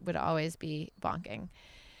just would always be bonking.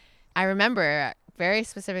 I remember very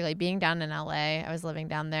specifically being down in LA. I was living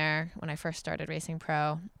down there when I first started racing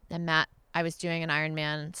pro. And I was doing an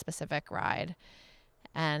Ironman specific ride.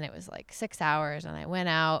 And it was like 6 hours. And I went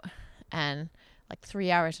out and like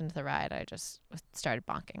 3 hours into the ride, I just started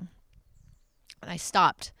bonking. And I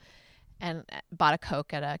stopped and bought a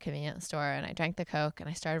Coke at a convenience store. And I drank the Coke and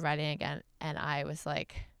I started riding again. And I was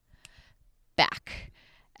like back.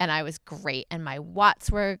 And I was great. And my watts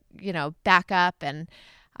were, back up. And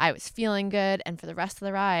I was feeling good. And for the rest of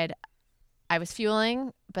the ride, I was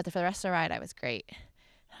fueling, but for the rest of the ride, I was great.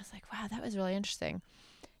 And I was like, wow, that was really interesting.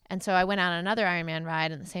 And so I went on another Ironman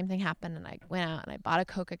ride and the same thing happened. And I went out and I bought a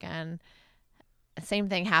Coke again. The same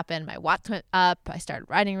thing happened. My watts went up. I started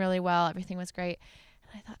riding really well. Everything was great.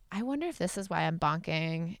 And I thought, I wonder if this is why I'm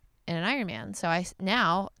bonking in an Ironman. So I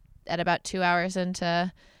now, at about 2 hours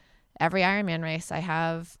into every Ironman race, I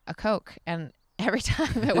have a Coke. And every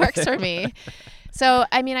time it works for me. So,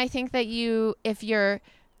 I mean, I think that if you're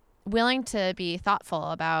willing to be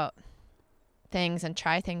thoughtful about things and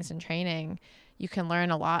try things in training, you can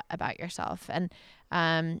learn a lot about yourself.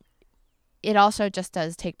 And it also just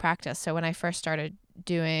does take practice. So when I first started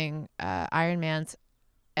doing Ironmans,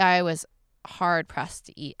 I was hard pressed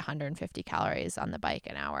to eat 150 calories on the bike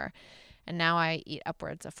an hour. And now I eat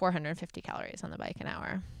upwards of 450 calories on the bike an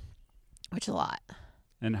hour, which is a lot.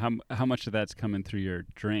 And how much of that's coming through your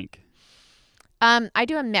drink? I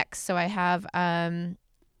do a mix. So I have, I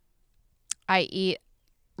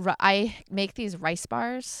make these rice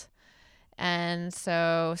bars. And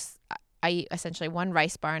so I eat essentially one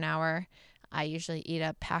rice bar an hour. I usually eat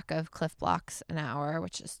a pack of Cliff Blocks an hour,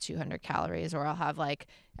 which is 200 calories, or I'll have like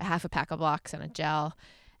a half a pack of blocks and a gel.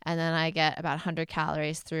 And then I get about 100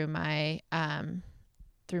 calories through my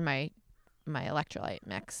electrolyte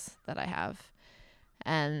mix that I have.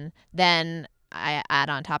 And then I add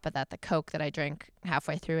on top of that the Coke that I drink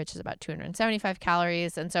halfway through, which is about 275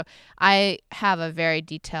 calories. And so I have a very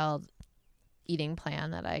detailed eating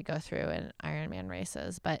plan that I go through in Ironman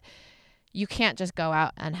races. But you can't just go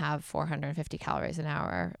out and have 450 calories an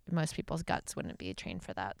hour. Most people's guts wouldn't be trained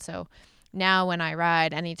for that. So now when I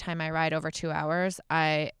ride, anytime I ride over 2 hours,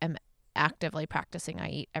 I am actively practicing. I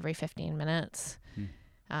eat every 15 minutes.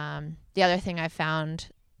 The other thing I've found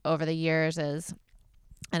over the years is,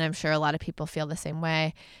 and I'm sure a lot of people feel the same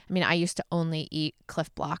way. I mean, I used to only eat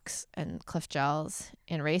Cliff Blocks and Cliff Gels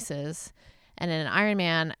in races. And in an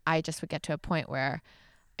Ironman, I just would get to a point where,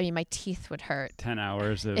 I mean, my teeth would hurt. 10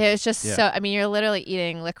 hours. It was just so, I mean, you're literally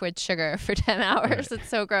eating liquid sugar for 10 hours. Right. It's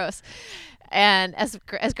so gross. And as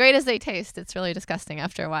great as they taste, it's really disgusting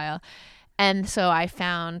after a while. And so I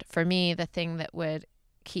found, for me, the thing that would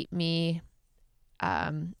keep me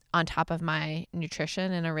on top of my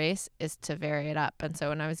nutrition in a race is to vary it up. And so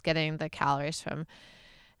when I was getting the calories from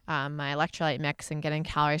my electrolyte mix and getting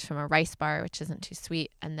calories from a rice bar, which isn't too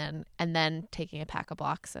sweet, and then taking a pack of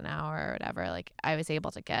blocks an hour or whatever, like I was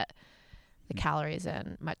able to get the calories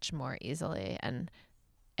in much more easily and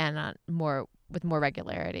with more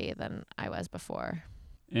regularity than I was before.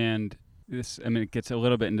 And this, I mean, it gets a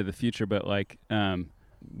little bit into the future, but like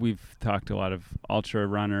we've talked to a lot of ultra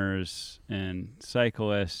runners and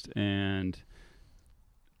cyclists and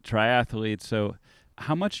triathletes. So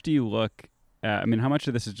how much do you look at, I mean, how much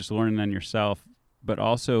of this is just learning on yourself, but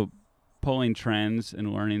also pulling trends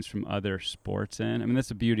and learnings from other sports in? I mean, that's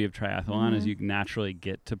the beauty of triathlon is you naturally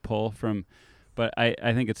get to pull from, but I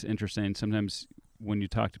think it's interesting. Sometimes when you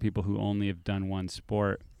talk to people who only have done one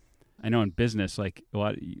sport, I know in business, like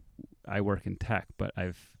I work in tech, but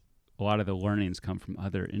a lot of the learnings come from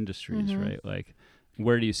other industries, right? Like,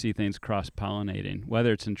 where do you see things cross-pollinating,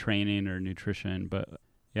 whether it's in training or nutrition? But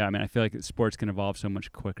yeah, I mean, I feel like sports can evolve so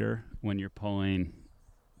much quicker when you're pulling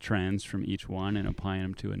trends from each one and applying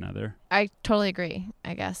them to another. I totally agree,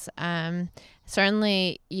 I guess.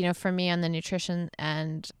 Certainly, for me on the nutrition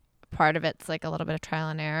end, part of it's like a little bit of trial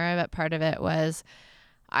and error, but part of it was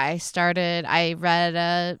I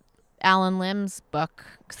read Alan Lim's book,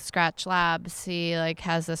 Scratch Labs. He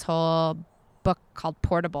has this whole book called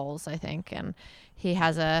Portables, I think, and he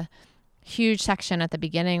has a huge section at the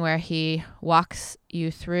beginning where he walks you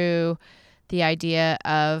through the idea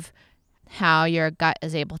of how your gut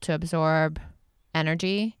is able to absorb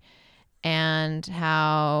energy, and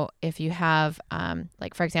how if you have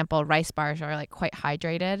for example, rice bars are quite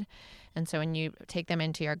hydrated, and so when you take them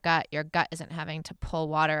into your gut isn't having to pull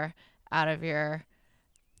water out of your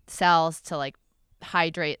cells to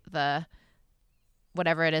hydrate the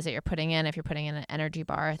whatever it is that you're putting in. If you're putting in an energy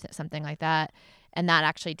bar, something like that, and that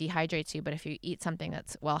actually dehydrates you. But if you eat something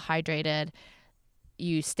that's well hydrated,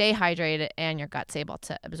 you stay hydrated and your gut's able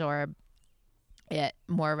to absorb it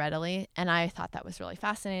more readily. And I thought that was really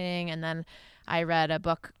fascinating. And then I read a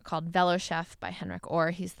book called Velo Chef by Henrik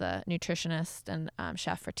Orr. He's the nutritionist and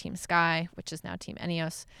chef for Team Sky, which is now Team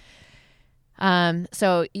Ineos.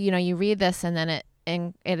 So you read this, and then it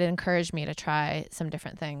encouraged me to try some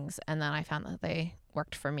different things, and then I found that they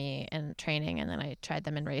worked for me in training, and then I tried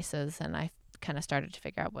them in races, and I kind of started to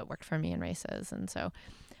figure out what worked for me in races. And so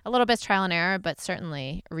a little bit trial and error, but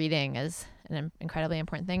certainly reading is an incredibly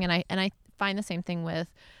important thing. And I find the same thing with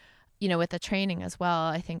the training as well.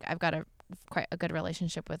 I think I've got quite a good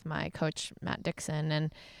relationship with my coach, Matt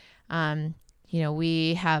Dixon, and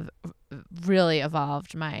we have really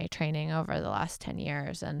evolved my training over the last 10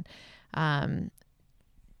 years. And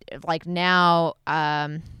now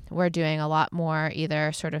we're doing a lot more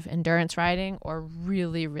either sort of endurance riding or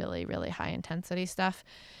really, really, really high intensity stuff,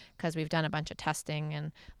 because we've done a bunch of testing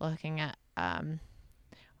and looking at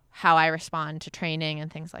how I respond to training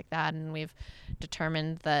and things like that. And we've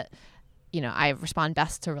determined that, I respond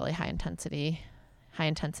best to really high intensity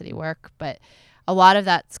work. But a lot of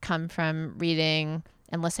that's come from reading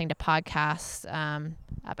and listening to podcasts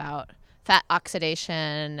about fat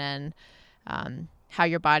oxidation and how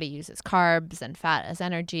your body uses carbs and fat as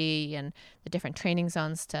energy and the different training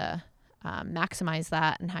zones to maximize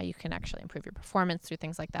that, and how you can actually improve your performance through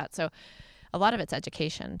things like that. So a lot of it's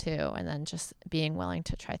education too, and then just being willing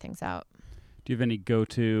to try things out. Do you have any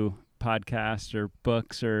go-to podcasts or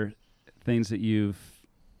books or things that you've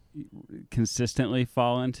consistently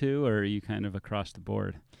fall into, or are you kind of across the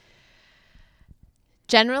board?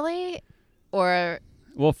 Generally, or...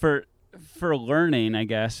 Well, for learning, I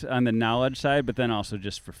guess, on the knowledge side, but then also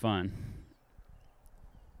just for fun.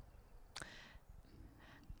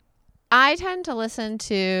 I tend to listen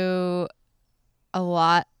to a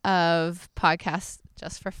lot of podcasts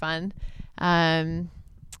just for fun. I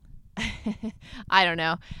don't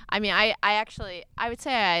know. I mean, I would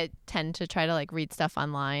say I tend to try to like read stuff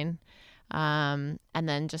online, and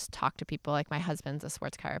then just talk to people. Like my husband's a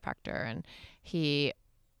sports chiropractor, and he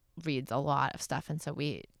reads a lot of stuff, and so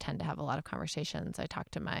we tend to have a lot of conversations. I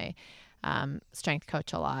talk to my strength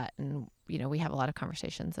coach a lot, and we have a lot of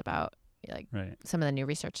conversations about like some of the new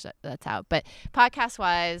research that's out. But podcast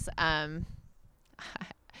wise,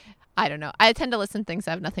 I don't know. I tend to listen to things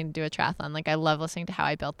that have nothing to do with triathlon. Like I love listening to How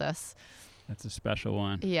I Built This. That's a special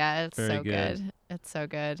one. Yeah, it's very so good. It's so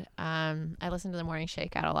good. I listen to The Morning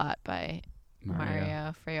Shakeout a lot by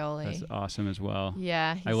Mario Fraioli. That's awesome as well.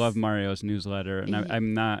 Yeah. I love Mario's newsletter, and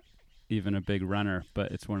I'm not even a big runner,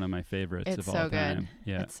 but it's one of my favorites of all time.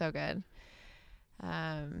 Yeah. It's so good.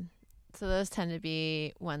 So those tend to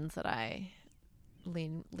be ones that I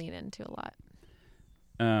lean into a lot.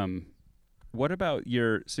 What about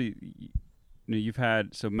you've had,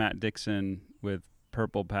 Matt Dixon with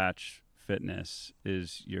Purple Patch Fitness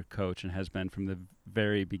is your coach and has been from the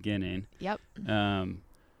very beginning. Yep.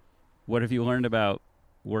 What have you learned about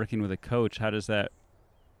working with a coach? How does that,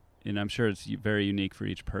 and I'm sure it's very unique for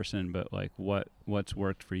each person, but like what's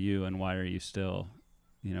worked for you, and why are you still,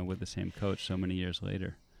 with the same coach so many years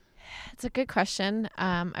later? It's a good question.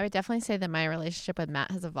 I would definitely say that my relationship with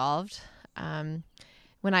Matt has evolved.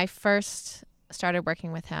 When I first started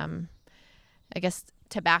working with him, I guess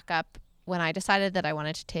to back up, when I decided that I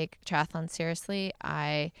wanted to take triathlon seriously,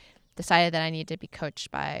 I decided that I needed to be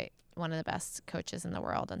coached by one of the best coaches in the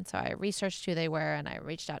world. And so I researched who they were, and I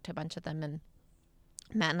reached out to a bunch of them, and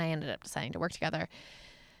Matt and I ended up deciding to work together.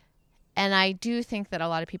 And I do think that a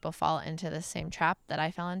lot of people fall into the same trap that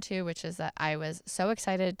I fell into, which is that I was so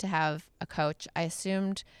excited to have a coach. I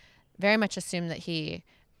very much assumed that he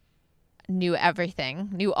knew everything,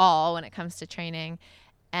 knew all when it comes to training.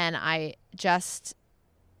 And I just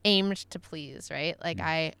aimed to please, right? Like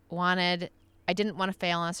I didn't want to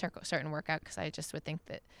fail on a certain workout, because I just would think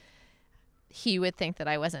that he would think that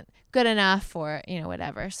I wasn't good enough, or,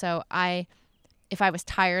 whatever. So if I was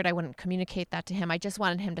tired, I wouldn't communicate that to him. I just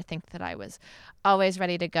wanted him to think that I was always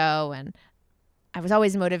ready to go and I was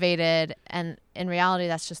always motivated. And in reality,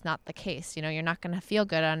 that's just not the case. You're not going to feel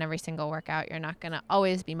good on every single workout. You're not going to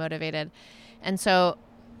always be motivated. And so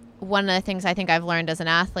one of the things I think I've learned as an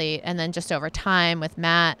athlete, and then just over time with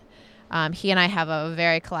Matt, he and I have a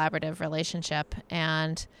very collaborative relationship.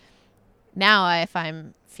 And now if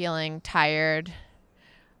I'm feeling tired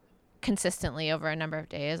consistently over a number of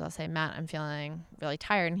days, I'll say, Matt, I'm feeling really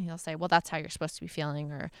tired. And he'll say, well, that's how you're supposed to be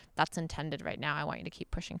feeling, or that's intended right now. I want you to keep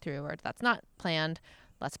pushing through, or that's not planned.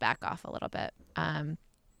 Let's back off a little bit.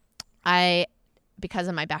 I, because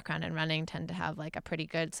of my background in running, tend to have like a pretty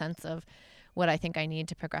good sense of what I think I need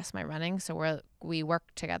to progress my running. So we work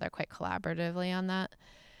together quite collaboratively on that.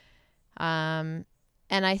 And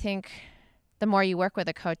I think the more you work with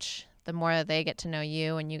a coach, the more they get to know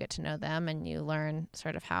you and you get to know them, and you learn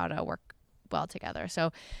sort of how to work well together.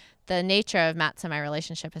 So the nature of Matt's and my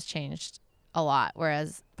relationship has changed a lot.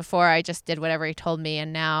 Whereas before I just did whatever he told me,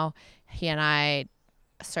 and now he and I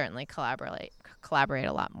certainly collaborate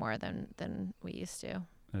a lot more than we used to.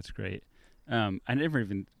 That's great. I never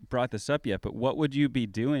even brought this up yet, but what would you be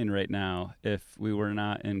doing right now if we were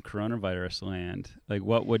not in coronavirus land? Like,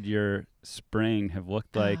 what would your spring have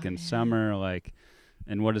looked like, and summer, like,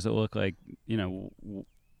 and what does it look like?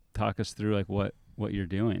 Talk us through like what you're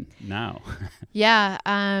doing now. Yeah.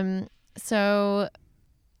 So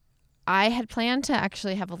I had planned to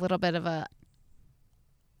actually have a little bit of a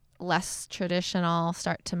less traditional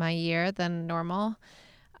start to my year than normal.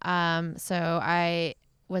 So I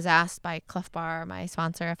was asked by Cliff Bar, my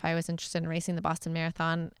sponsor, if I was interested in racing the Boston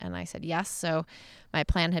Marathon, and I said yes. So my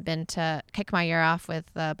plan had been to kick my year off with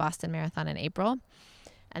the Boston Marathon in April.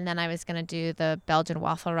 And then I was going to do the Belgian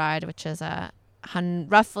Waffle Ride, which is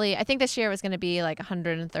roughly, I think this year was going to be like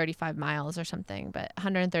 135 miles or something, but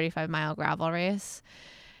 135 mile gravel race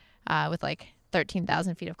with like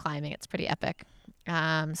 13,000 feet of climbing. It's pretty epic.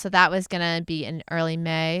 So that was going to be in early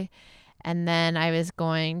May. And then I was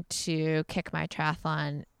going to kick my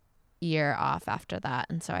triathlon year off after that.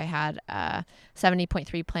 And so I had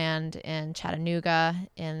 70.3 planned in Chattanooga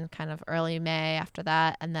in kind of early May after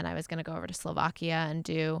that. And then I was going to go over to Slovakia and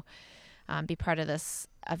be part of this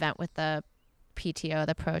event with the PTO,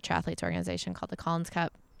 the Pro Triathletes Organization, called the Collins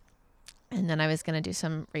Cup. And then I was going to do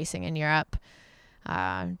some racing in Europe,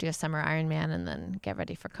 do a summer Ironman, and then get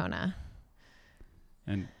ready for Kona.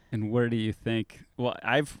 And where do you think? Well,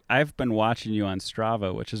 I've been watching you on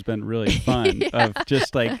Strava, which has been really fun. Of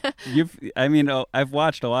just like I've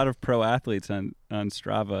watched a lot of pro athletes on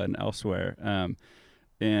Strava and elsewhere,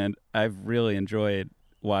 and I've really enjoyed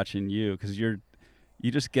watching you because you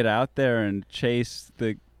just get out there and chase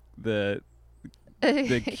the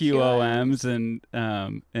QOMs and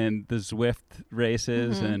the Zwift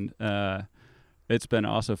races, and it's been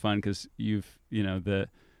also fun because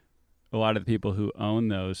a lot of the people who own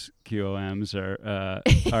those QOMs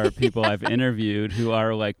are people I've interviewed who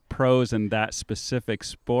are like pros in that specific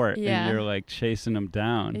sport, and you're like chasing them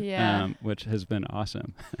down, which has been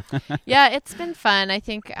awesome. Yeah, it's been fun. I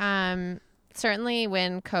think certainly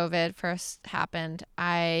when COVID first happened,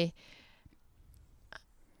 I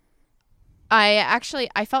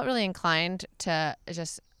felt really inclined to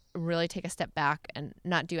just really take a step back and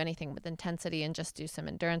not do anything with intensity and just do some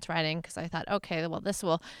endurance riding, because I thought, okay, well, this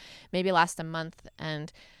will maybe last a month,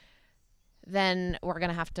 and then we're going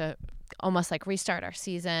to have to almost like restart our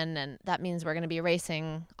season, and that means we're going to be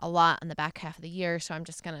racing a lot in the back half of the year, so I'm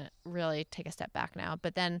just going to really take a step back now.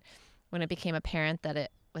 But then when it became apparent that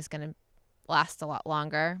it was going to last a lot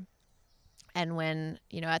longer, and when,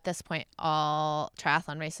 at this point all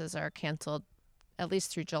triathlon races are canceled at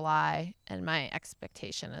least through July, and my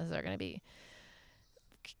expectation is they're going to be,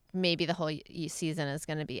 maybe the whole season is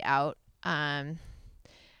going to be out.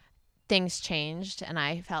 Things changed, and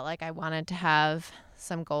I felt like I wanted to have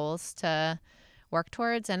some goals to work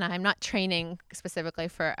towards. And I'm not training specifically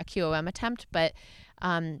for a QOM attempt, but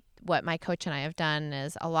what my coach and I have done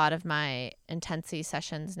is a lot of my intensity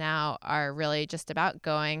sessions now are really just about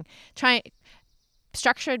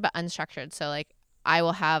structured but unstructured. So like I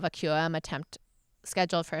will have a QOM attempt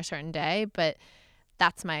scheduled for a certain day, but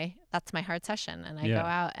that's my hard session, and I go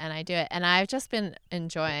out and I do it, and I've just been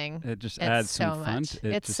enjoying it. Just adds so some much.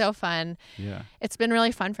 fun. It's so fun. Yeah, it's been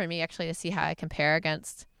really fun for me actually to see how I compare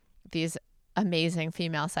against these amazing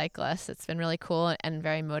female cyclists. It's been really cool and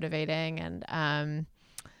very motivating, and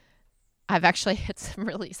I've actually hit some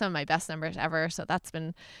of my best numbers ever, so that's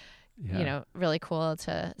been really cool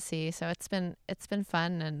to see. So it's been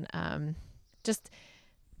fun, and just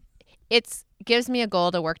it gives me a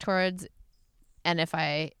goal to work towards, and if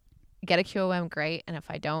I get a QOM, great, and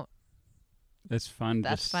if I don't, it's fun.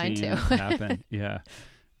 That's just fine seeing too. it happen. Yeah.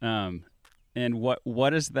 And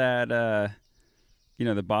what is that?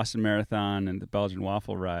 The Boston Marathon and the Belgian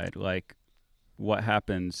Waffle Ride. Like, what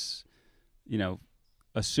happens?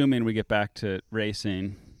 Assuming we get back to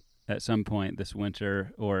racing at some point this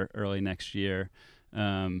winter or early next year.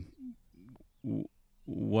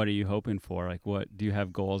 What are you hoping for? Like, what do you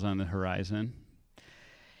have goals on the horizon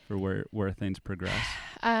for where things progress?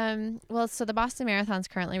 Well, so the Boston Marathon is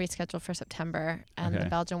currently rescheduled for September, and the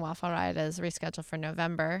Belgian Waffle Ride is rescheduled for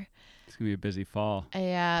November. It's gonna be a busy fall.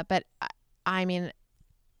 Yeah, but I mean,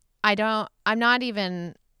 I'm not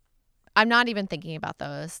even thinking about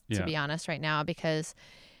those, to be honest, right now, because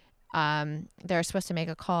they're supposed to make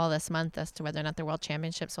a call this month as to whether or not the World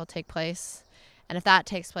Championships will take place, and if that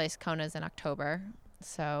takes place, Kona's in October.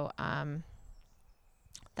 So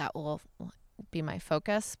that will be my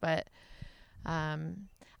focus. But I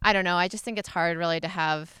don't know. I just think it's hard really to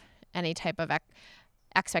have any type of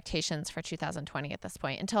expectations for 2020 at this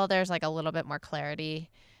point until there's like a little bit more clarity.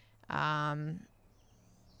 As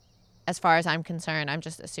far as I'm concerned, I'm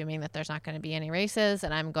just assuming that there's not going to be any races,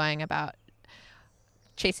 and I'm going about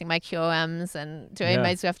chasing my QOMs and doing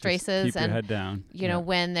my Zwift races. Keep your head down.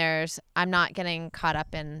 When I'm not getting caught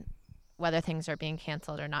up in whether things are being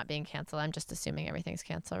canceled or not being canceled. I'm just assuming everything's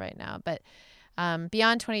canceled right now. But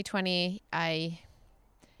beyond 2020, I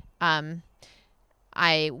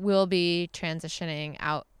will be transitioning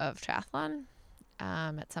out of triathlon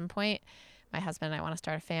at some point. My husband and I want to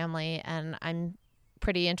start a family, and I'm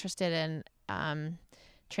pretty interested in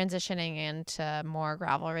transitioning into more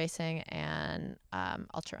gravel racing and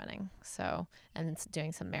ultra running. So, and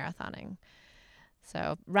doing some marathoning.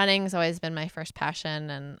 So running's always been my first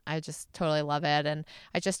passion, and I just totally love it. And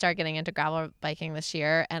I just started getting into gravel biking this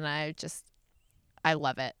year, and I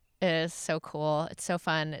love it. It is so cool. It's so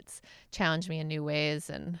fun. It's challenged me in new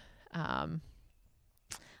ways, and I'm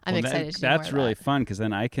excited to do more of that's really that. fun, because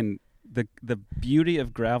then I can the beauty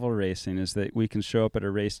of gravel racing is that we can show up at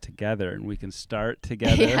a race together and we can start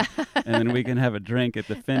together Yeah. and then we can have a drink at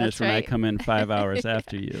the finish That's when I right. come in 5 hours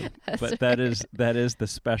after you. That's But that is the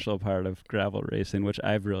special part of gravel racing, which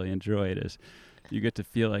I've really enjoyed, is you get to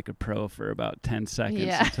feel like a pro for about 10 seconds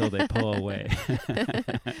Yeah. until they pull away.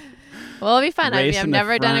 Well, it'll be fun. Race I've in the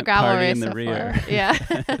never done a front, gravel party race in the before. rear. Yeah.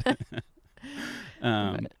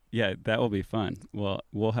 Yeah, that will be fun. Well,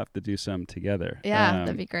 we'll have to do some together. Yeah,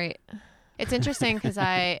 that'd be great. It's interesting because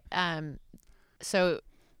so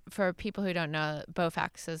for people who don't know,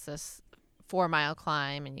 Bowfax is this 4-mile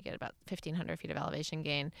climb and you get about 1,500 feet of elevation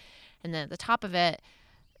gain. And then at the top of it,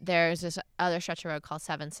 there's this other stretch of road called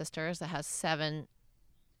Seven Sisters that has 7,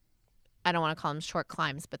 I don't want to call them short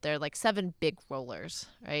climbs, but they're like 7 big rollers,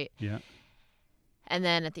 right? Yeah. And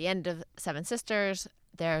then at the end of Seven Sisters,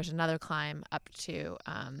 there's another climb up to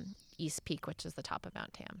East Peak, which is the top of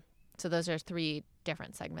Mount Tam. So those are 3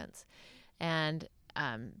 different segments. And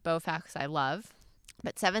Bowfax I love,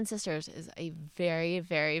 but Seven Sisters is a very,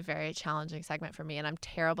 very, very challenging segment for me, and I'm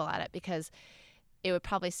terrible at it because it would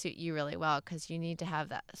probably suit you really well because you need to have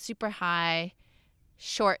that super high,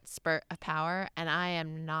 short spurt of power, and I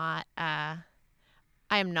am not a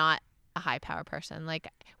high power person, like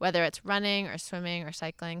whether it's running or swimming or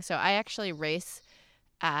cycling. So I actually race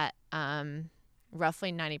at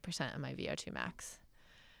roughly 90% of my VO2 max,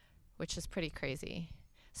 which is pretty crazy.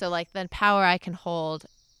 So like the power I can hold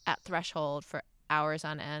at threshold for hours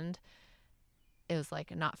on end is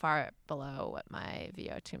like not far below what my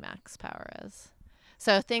VO2 max power is.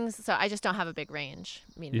 So I just don't have a big range.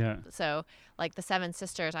 I mean, Yeah. So like the Seven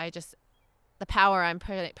Sisters, the power I'm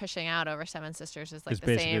pushing out over Seven Sisters is like It's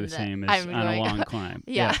basically the same as on a long climb.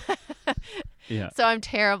 Yeah. Yeah. So I'm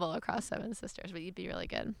terrible across Seven Sisters, but you'd be really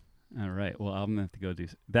good. All right. Well, I'm gonna have to go do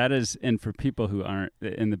that. And for people who aren't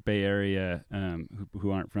in the Bay Area,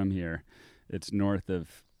 who aren't from here, it's north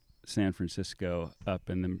of San Francisco, up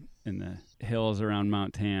in the hills around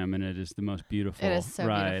Mount Tam, and it is the most beautiful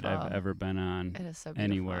ride beautiful. I've ever been on. It is so beautiful.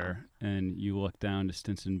 Anywhere. And you look down to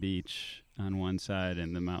Stinson Beach on one side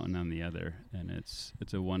and the mountain on the other, and it's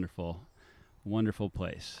a wonderful, wonderful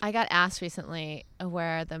place. I got asked recently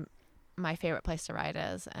where my favorite place to ride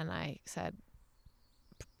is, and I said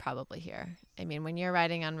probably here. I mean, when you're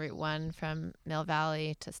riding on Route 1 from Mill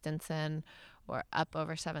Valley to Stinson or up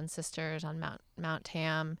over Seven Sisters on Mount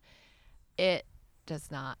Tam, it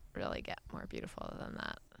does not really get more beautiful than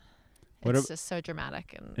that. It's just so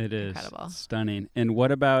dramatic and incredible. It's stunning. And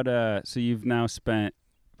what about, so you've now spent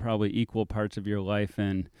probably equal parts of your life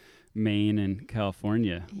in Maine and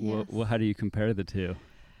California. Yes. How do you compare the two?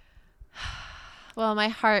 Well, my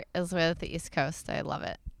heart is with the East Coast. I love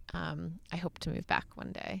it. I hope to move back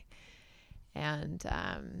one day. And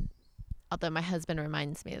although my husband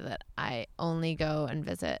reminds me that I only go and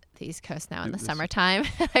visit the East Coast now in the summertime,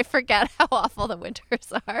 I forget how awful the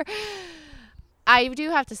winters are. I do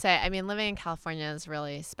have to say, I mean, living in California is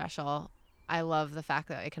really special. I love the fact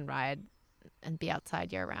that I can ride and be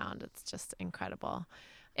outside year round. It's just incredible.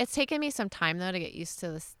 It's taken me some time, though, to get used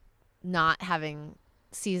to this not having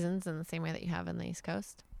seasons in the same way that you have in the East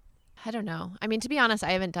Coast. I don't know. I mean, to be honest,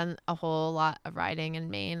 I haven't done a whole lot of riding in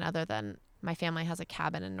Maine other than my family has a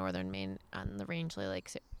cabin in northern Maine on the Rangeley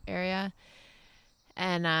Lakes area.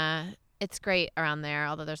 And it's great around there,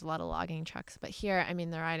 although there's a lot of logging trucks. But here, I mean,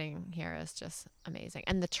 the riding here is just amazing.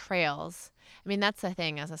 And the trails. I mean, that's the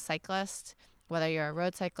thing as a cyclist, whether you're a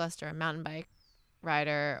road cyclist or a mountain bike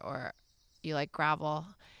rider or you like gravel.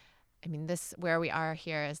 I mean, where we are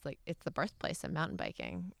here is like, it's the birthplace of mountain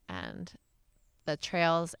biking. And the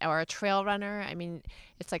trails, or a trail runner, I mean,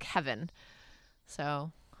 it's like heaven.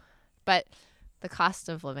 So, but the cost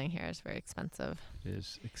of living here is very expensive. It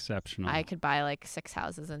is exceptional. I could buy like 6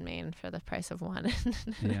 houses in Maine for the price of one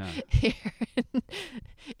Yeah. here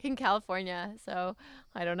in California. So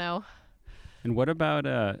I don't know. And what about,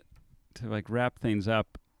 to like wrap things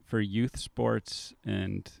up, for youth sports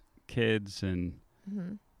and kids and,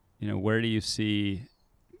 where do you see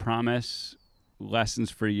promise, lessons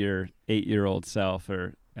for your 8-year-old self,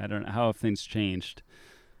 or I don't know, how have things changed?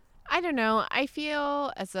 I don't know. I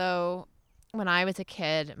feel as though when I was a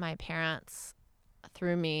kid, my parents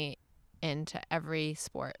threw me into every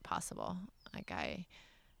sport possible. Like I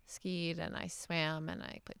skied and I swam and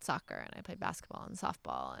I played soccer and I played basketball and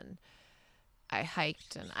softball and I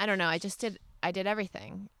hiked and I don't know. I did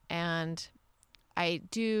everything. And I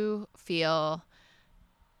do feel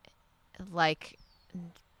like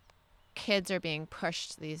kids are being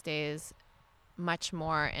pushed these days much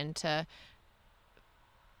more into,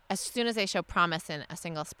 as soon as they show promise in a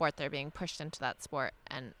single sport, they're being pushed into that sport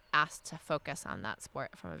and asked to focus on that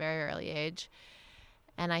sport from a very early age.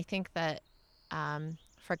 And I think that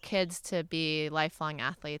for kids to be lifelong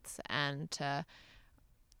athletes and to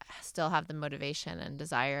still have the motivation and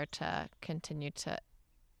desire to continue to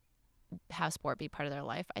have sport be part of their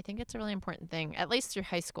life, I think it's a really important thing, at least through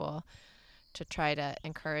high school, to try to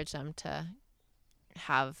encourage them to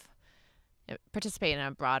have participate in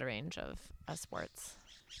a broad range of sports.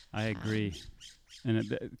 I agree.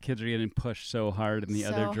 And kids are getting pushed so hard in the So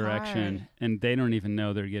other direction, hard. and they don't even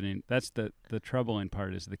know they're getting. That's the troubling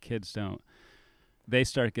part, is the kids don't. They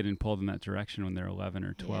start getting pulled in that direction when they're 11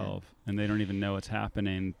 or 12, and they don't even know what's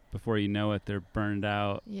happening. Before you know it, they're burned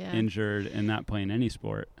out, injured, and not playing any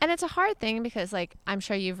sport. And it's a hard thing because, like, I'm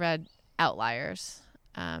sure you've read Outliers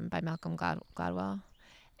by Malcolm Gladwell,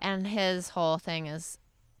 and his whole thing is,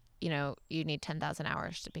 you need 10,000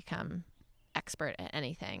 hours to become expert at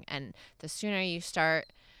anything, and the sooner you start,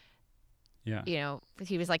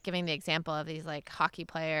 he was like giving the example of these like hockey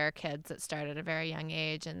player kids that start at a very young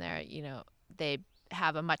age, and they're they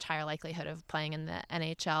have a much higher likelihood of playing in the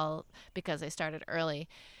NHL because they started early.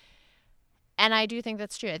 And I do think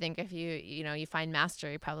that's true. I think if you find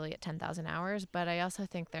mastery probably at 10,000 hours, but I also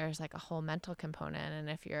think there's like a whole mental component, and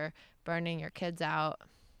if you're burning your kids out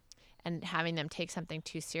and having them take something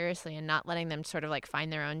too seriously and not letting them sort of like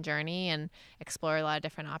find their own journey and explore a lot of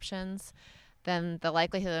different options, then the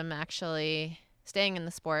likelihood of them actually staying in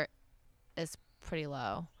the sport is pretty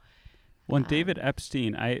low. Well, David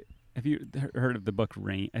Epstein, have you heard of the book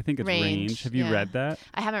Range? I think it's Range. Have you read that?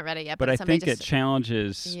 I haven't read it yet. But I think it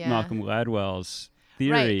challenges Malcolm Gladwell's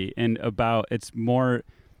theory, and it's more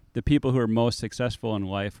the people who are most successful in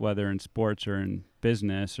life, whether in sports or in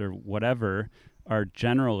business or whatever, are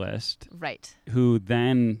generalists, right? Who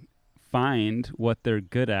then find what they're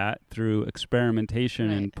good at through experimentation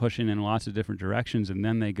and pushing in lots of different directions, and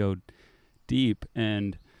then they go deep.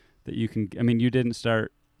 And that you didn't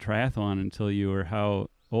start triathlon until you were how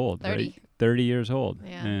old? 30. Right? 30 years old.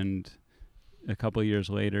 Yeah. And a couple of years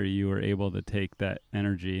later, you were able to take that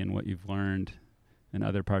energy and what you've learned in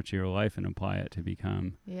other parts of your life and apply it to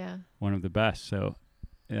become one of the best. So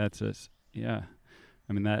that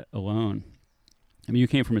alone. You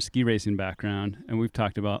came from a ski racing background, and we've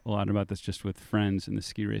talked a lot about this just with friends in the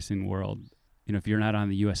ski racing world. If you're not on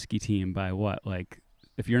the U.S. ski team by what? Like,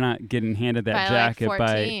 if you're not getting handed that jacket like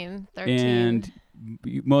 14, 13. And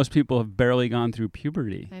most people have barely gone through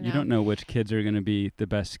puberty. I know. You don't know which kids are going to be the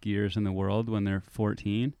best skiers in the world when they're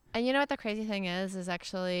 14. And you know what the crazy thing is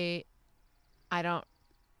actually I don't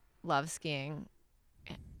love skiing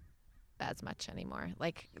as much anymore.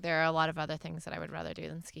 Like, there are a lot of other things that I would rather do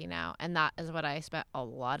than ski now, and that is what I spent a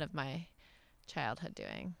lot of my childhood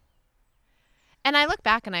doing. And I look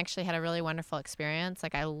back and I actually had a really wonderful experience.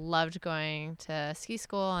 Like, I loved going to ski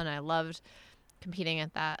school and I loved competing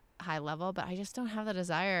at that high level, but I just don't have the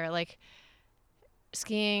desire. Like,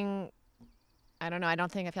 skiing, I don't know. I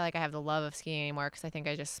feel like I have the love of skiing anymore because I think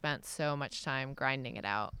I just spent so much time grinding it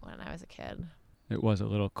out when I was a kid. It was a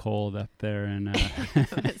little cold up there, and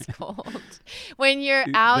it was cold. When you're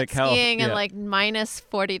out skiing in like minus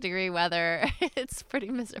 40-degree weather, it's pretty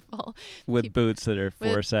miserable. With boots that are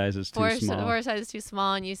four sizes too small. 4 sizes too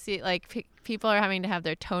small, and you see like people are having to have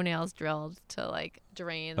their toenails drilled to like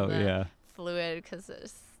drain the fluid because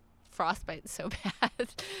frostbite's so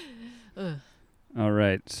bad. Ugh. All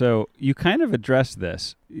right. So you kind of addressed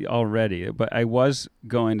this already, but I was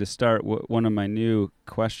going to start one of my new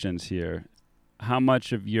questions here. How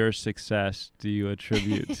much of your success do you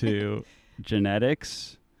attribute to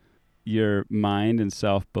genetics, your mind and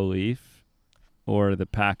self-belief, or the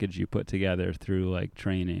package you put together through like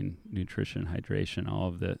training, nutrition, hydration, all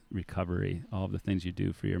of the recovery, all of the things you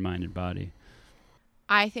do for your mind and body?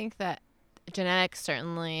 I think that genetics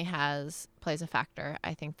certainly plays a factor.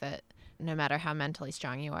 I think that no matter how mentally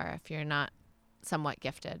strong you are, if you're not somewhat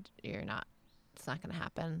gifted, it's not going to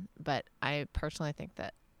happen. But I personally think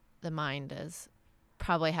that the mind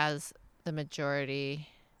probably has the majority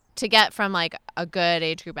to get from like a good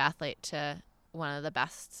age group athlete to one of the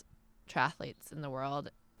best triathletes in the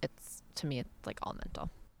world. To me, it's like all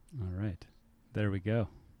mental. All right. There we go.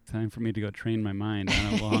 Time for me to go train my mind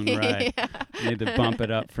on a long ride. I need to bump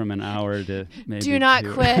it up from an hour to maybe Do not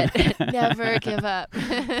quit. Never give up.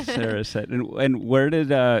 Sarah said. And where did,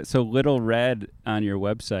 so Little Red on your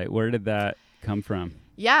website, where did that come from?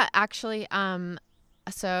 Yeah, actually,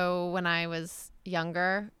 so when I was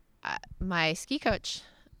younger, my ski coach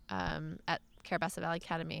at Carabassa Valley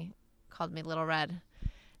Academy called me Little Red.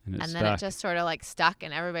 And then it just sort of like stuck,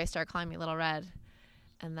 and everybody started calling me Little Red.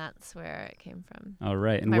 And that's where it came from. All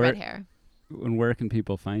right. And my red hair. And where can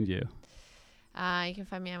people find you? You can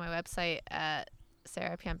find me on my website at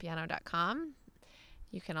sarahpiampiano.com.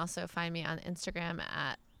 You can also find me on Instagram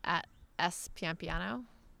at @spiampiano.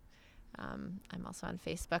 I'm also on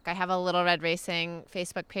Facebook. I have a Little Red Racing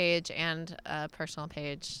Facebook page and a personal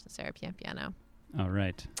page, Sarah Piampiano. All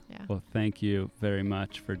right. Yeah. Well, thank you very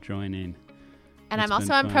much for joining. And I'm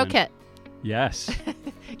also on ProKit. Yes.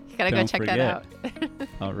 You gotta go check that out.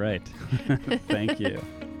 All right. Thank you.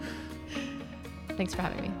 Thanks for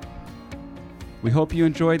having me. We hope you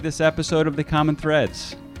enjoyed this episode of The Common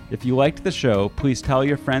Threads. If you liked the show, please tell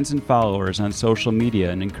your friends and followers on social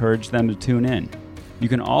media and encourage them to tune in. You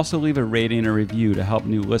can also leave a rating or review to help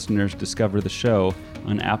new listeners discover the show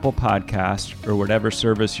on Apple Podcasts or whatever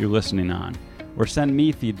service you're listening on, or send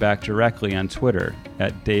me feedback directly on Twitter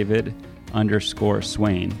at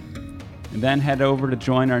David_Swain. And then head over to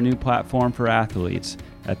join our new platform for athletes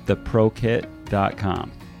at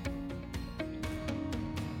theprokit.com.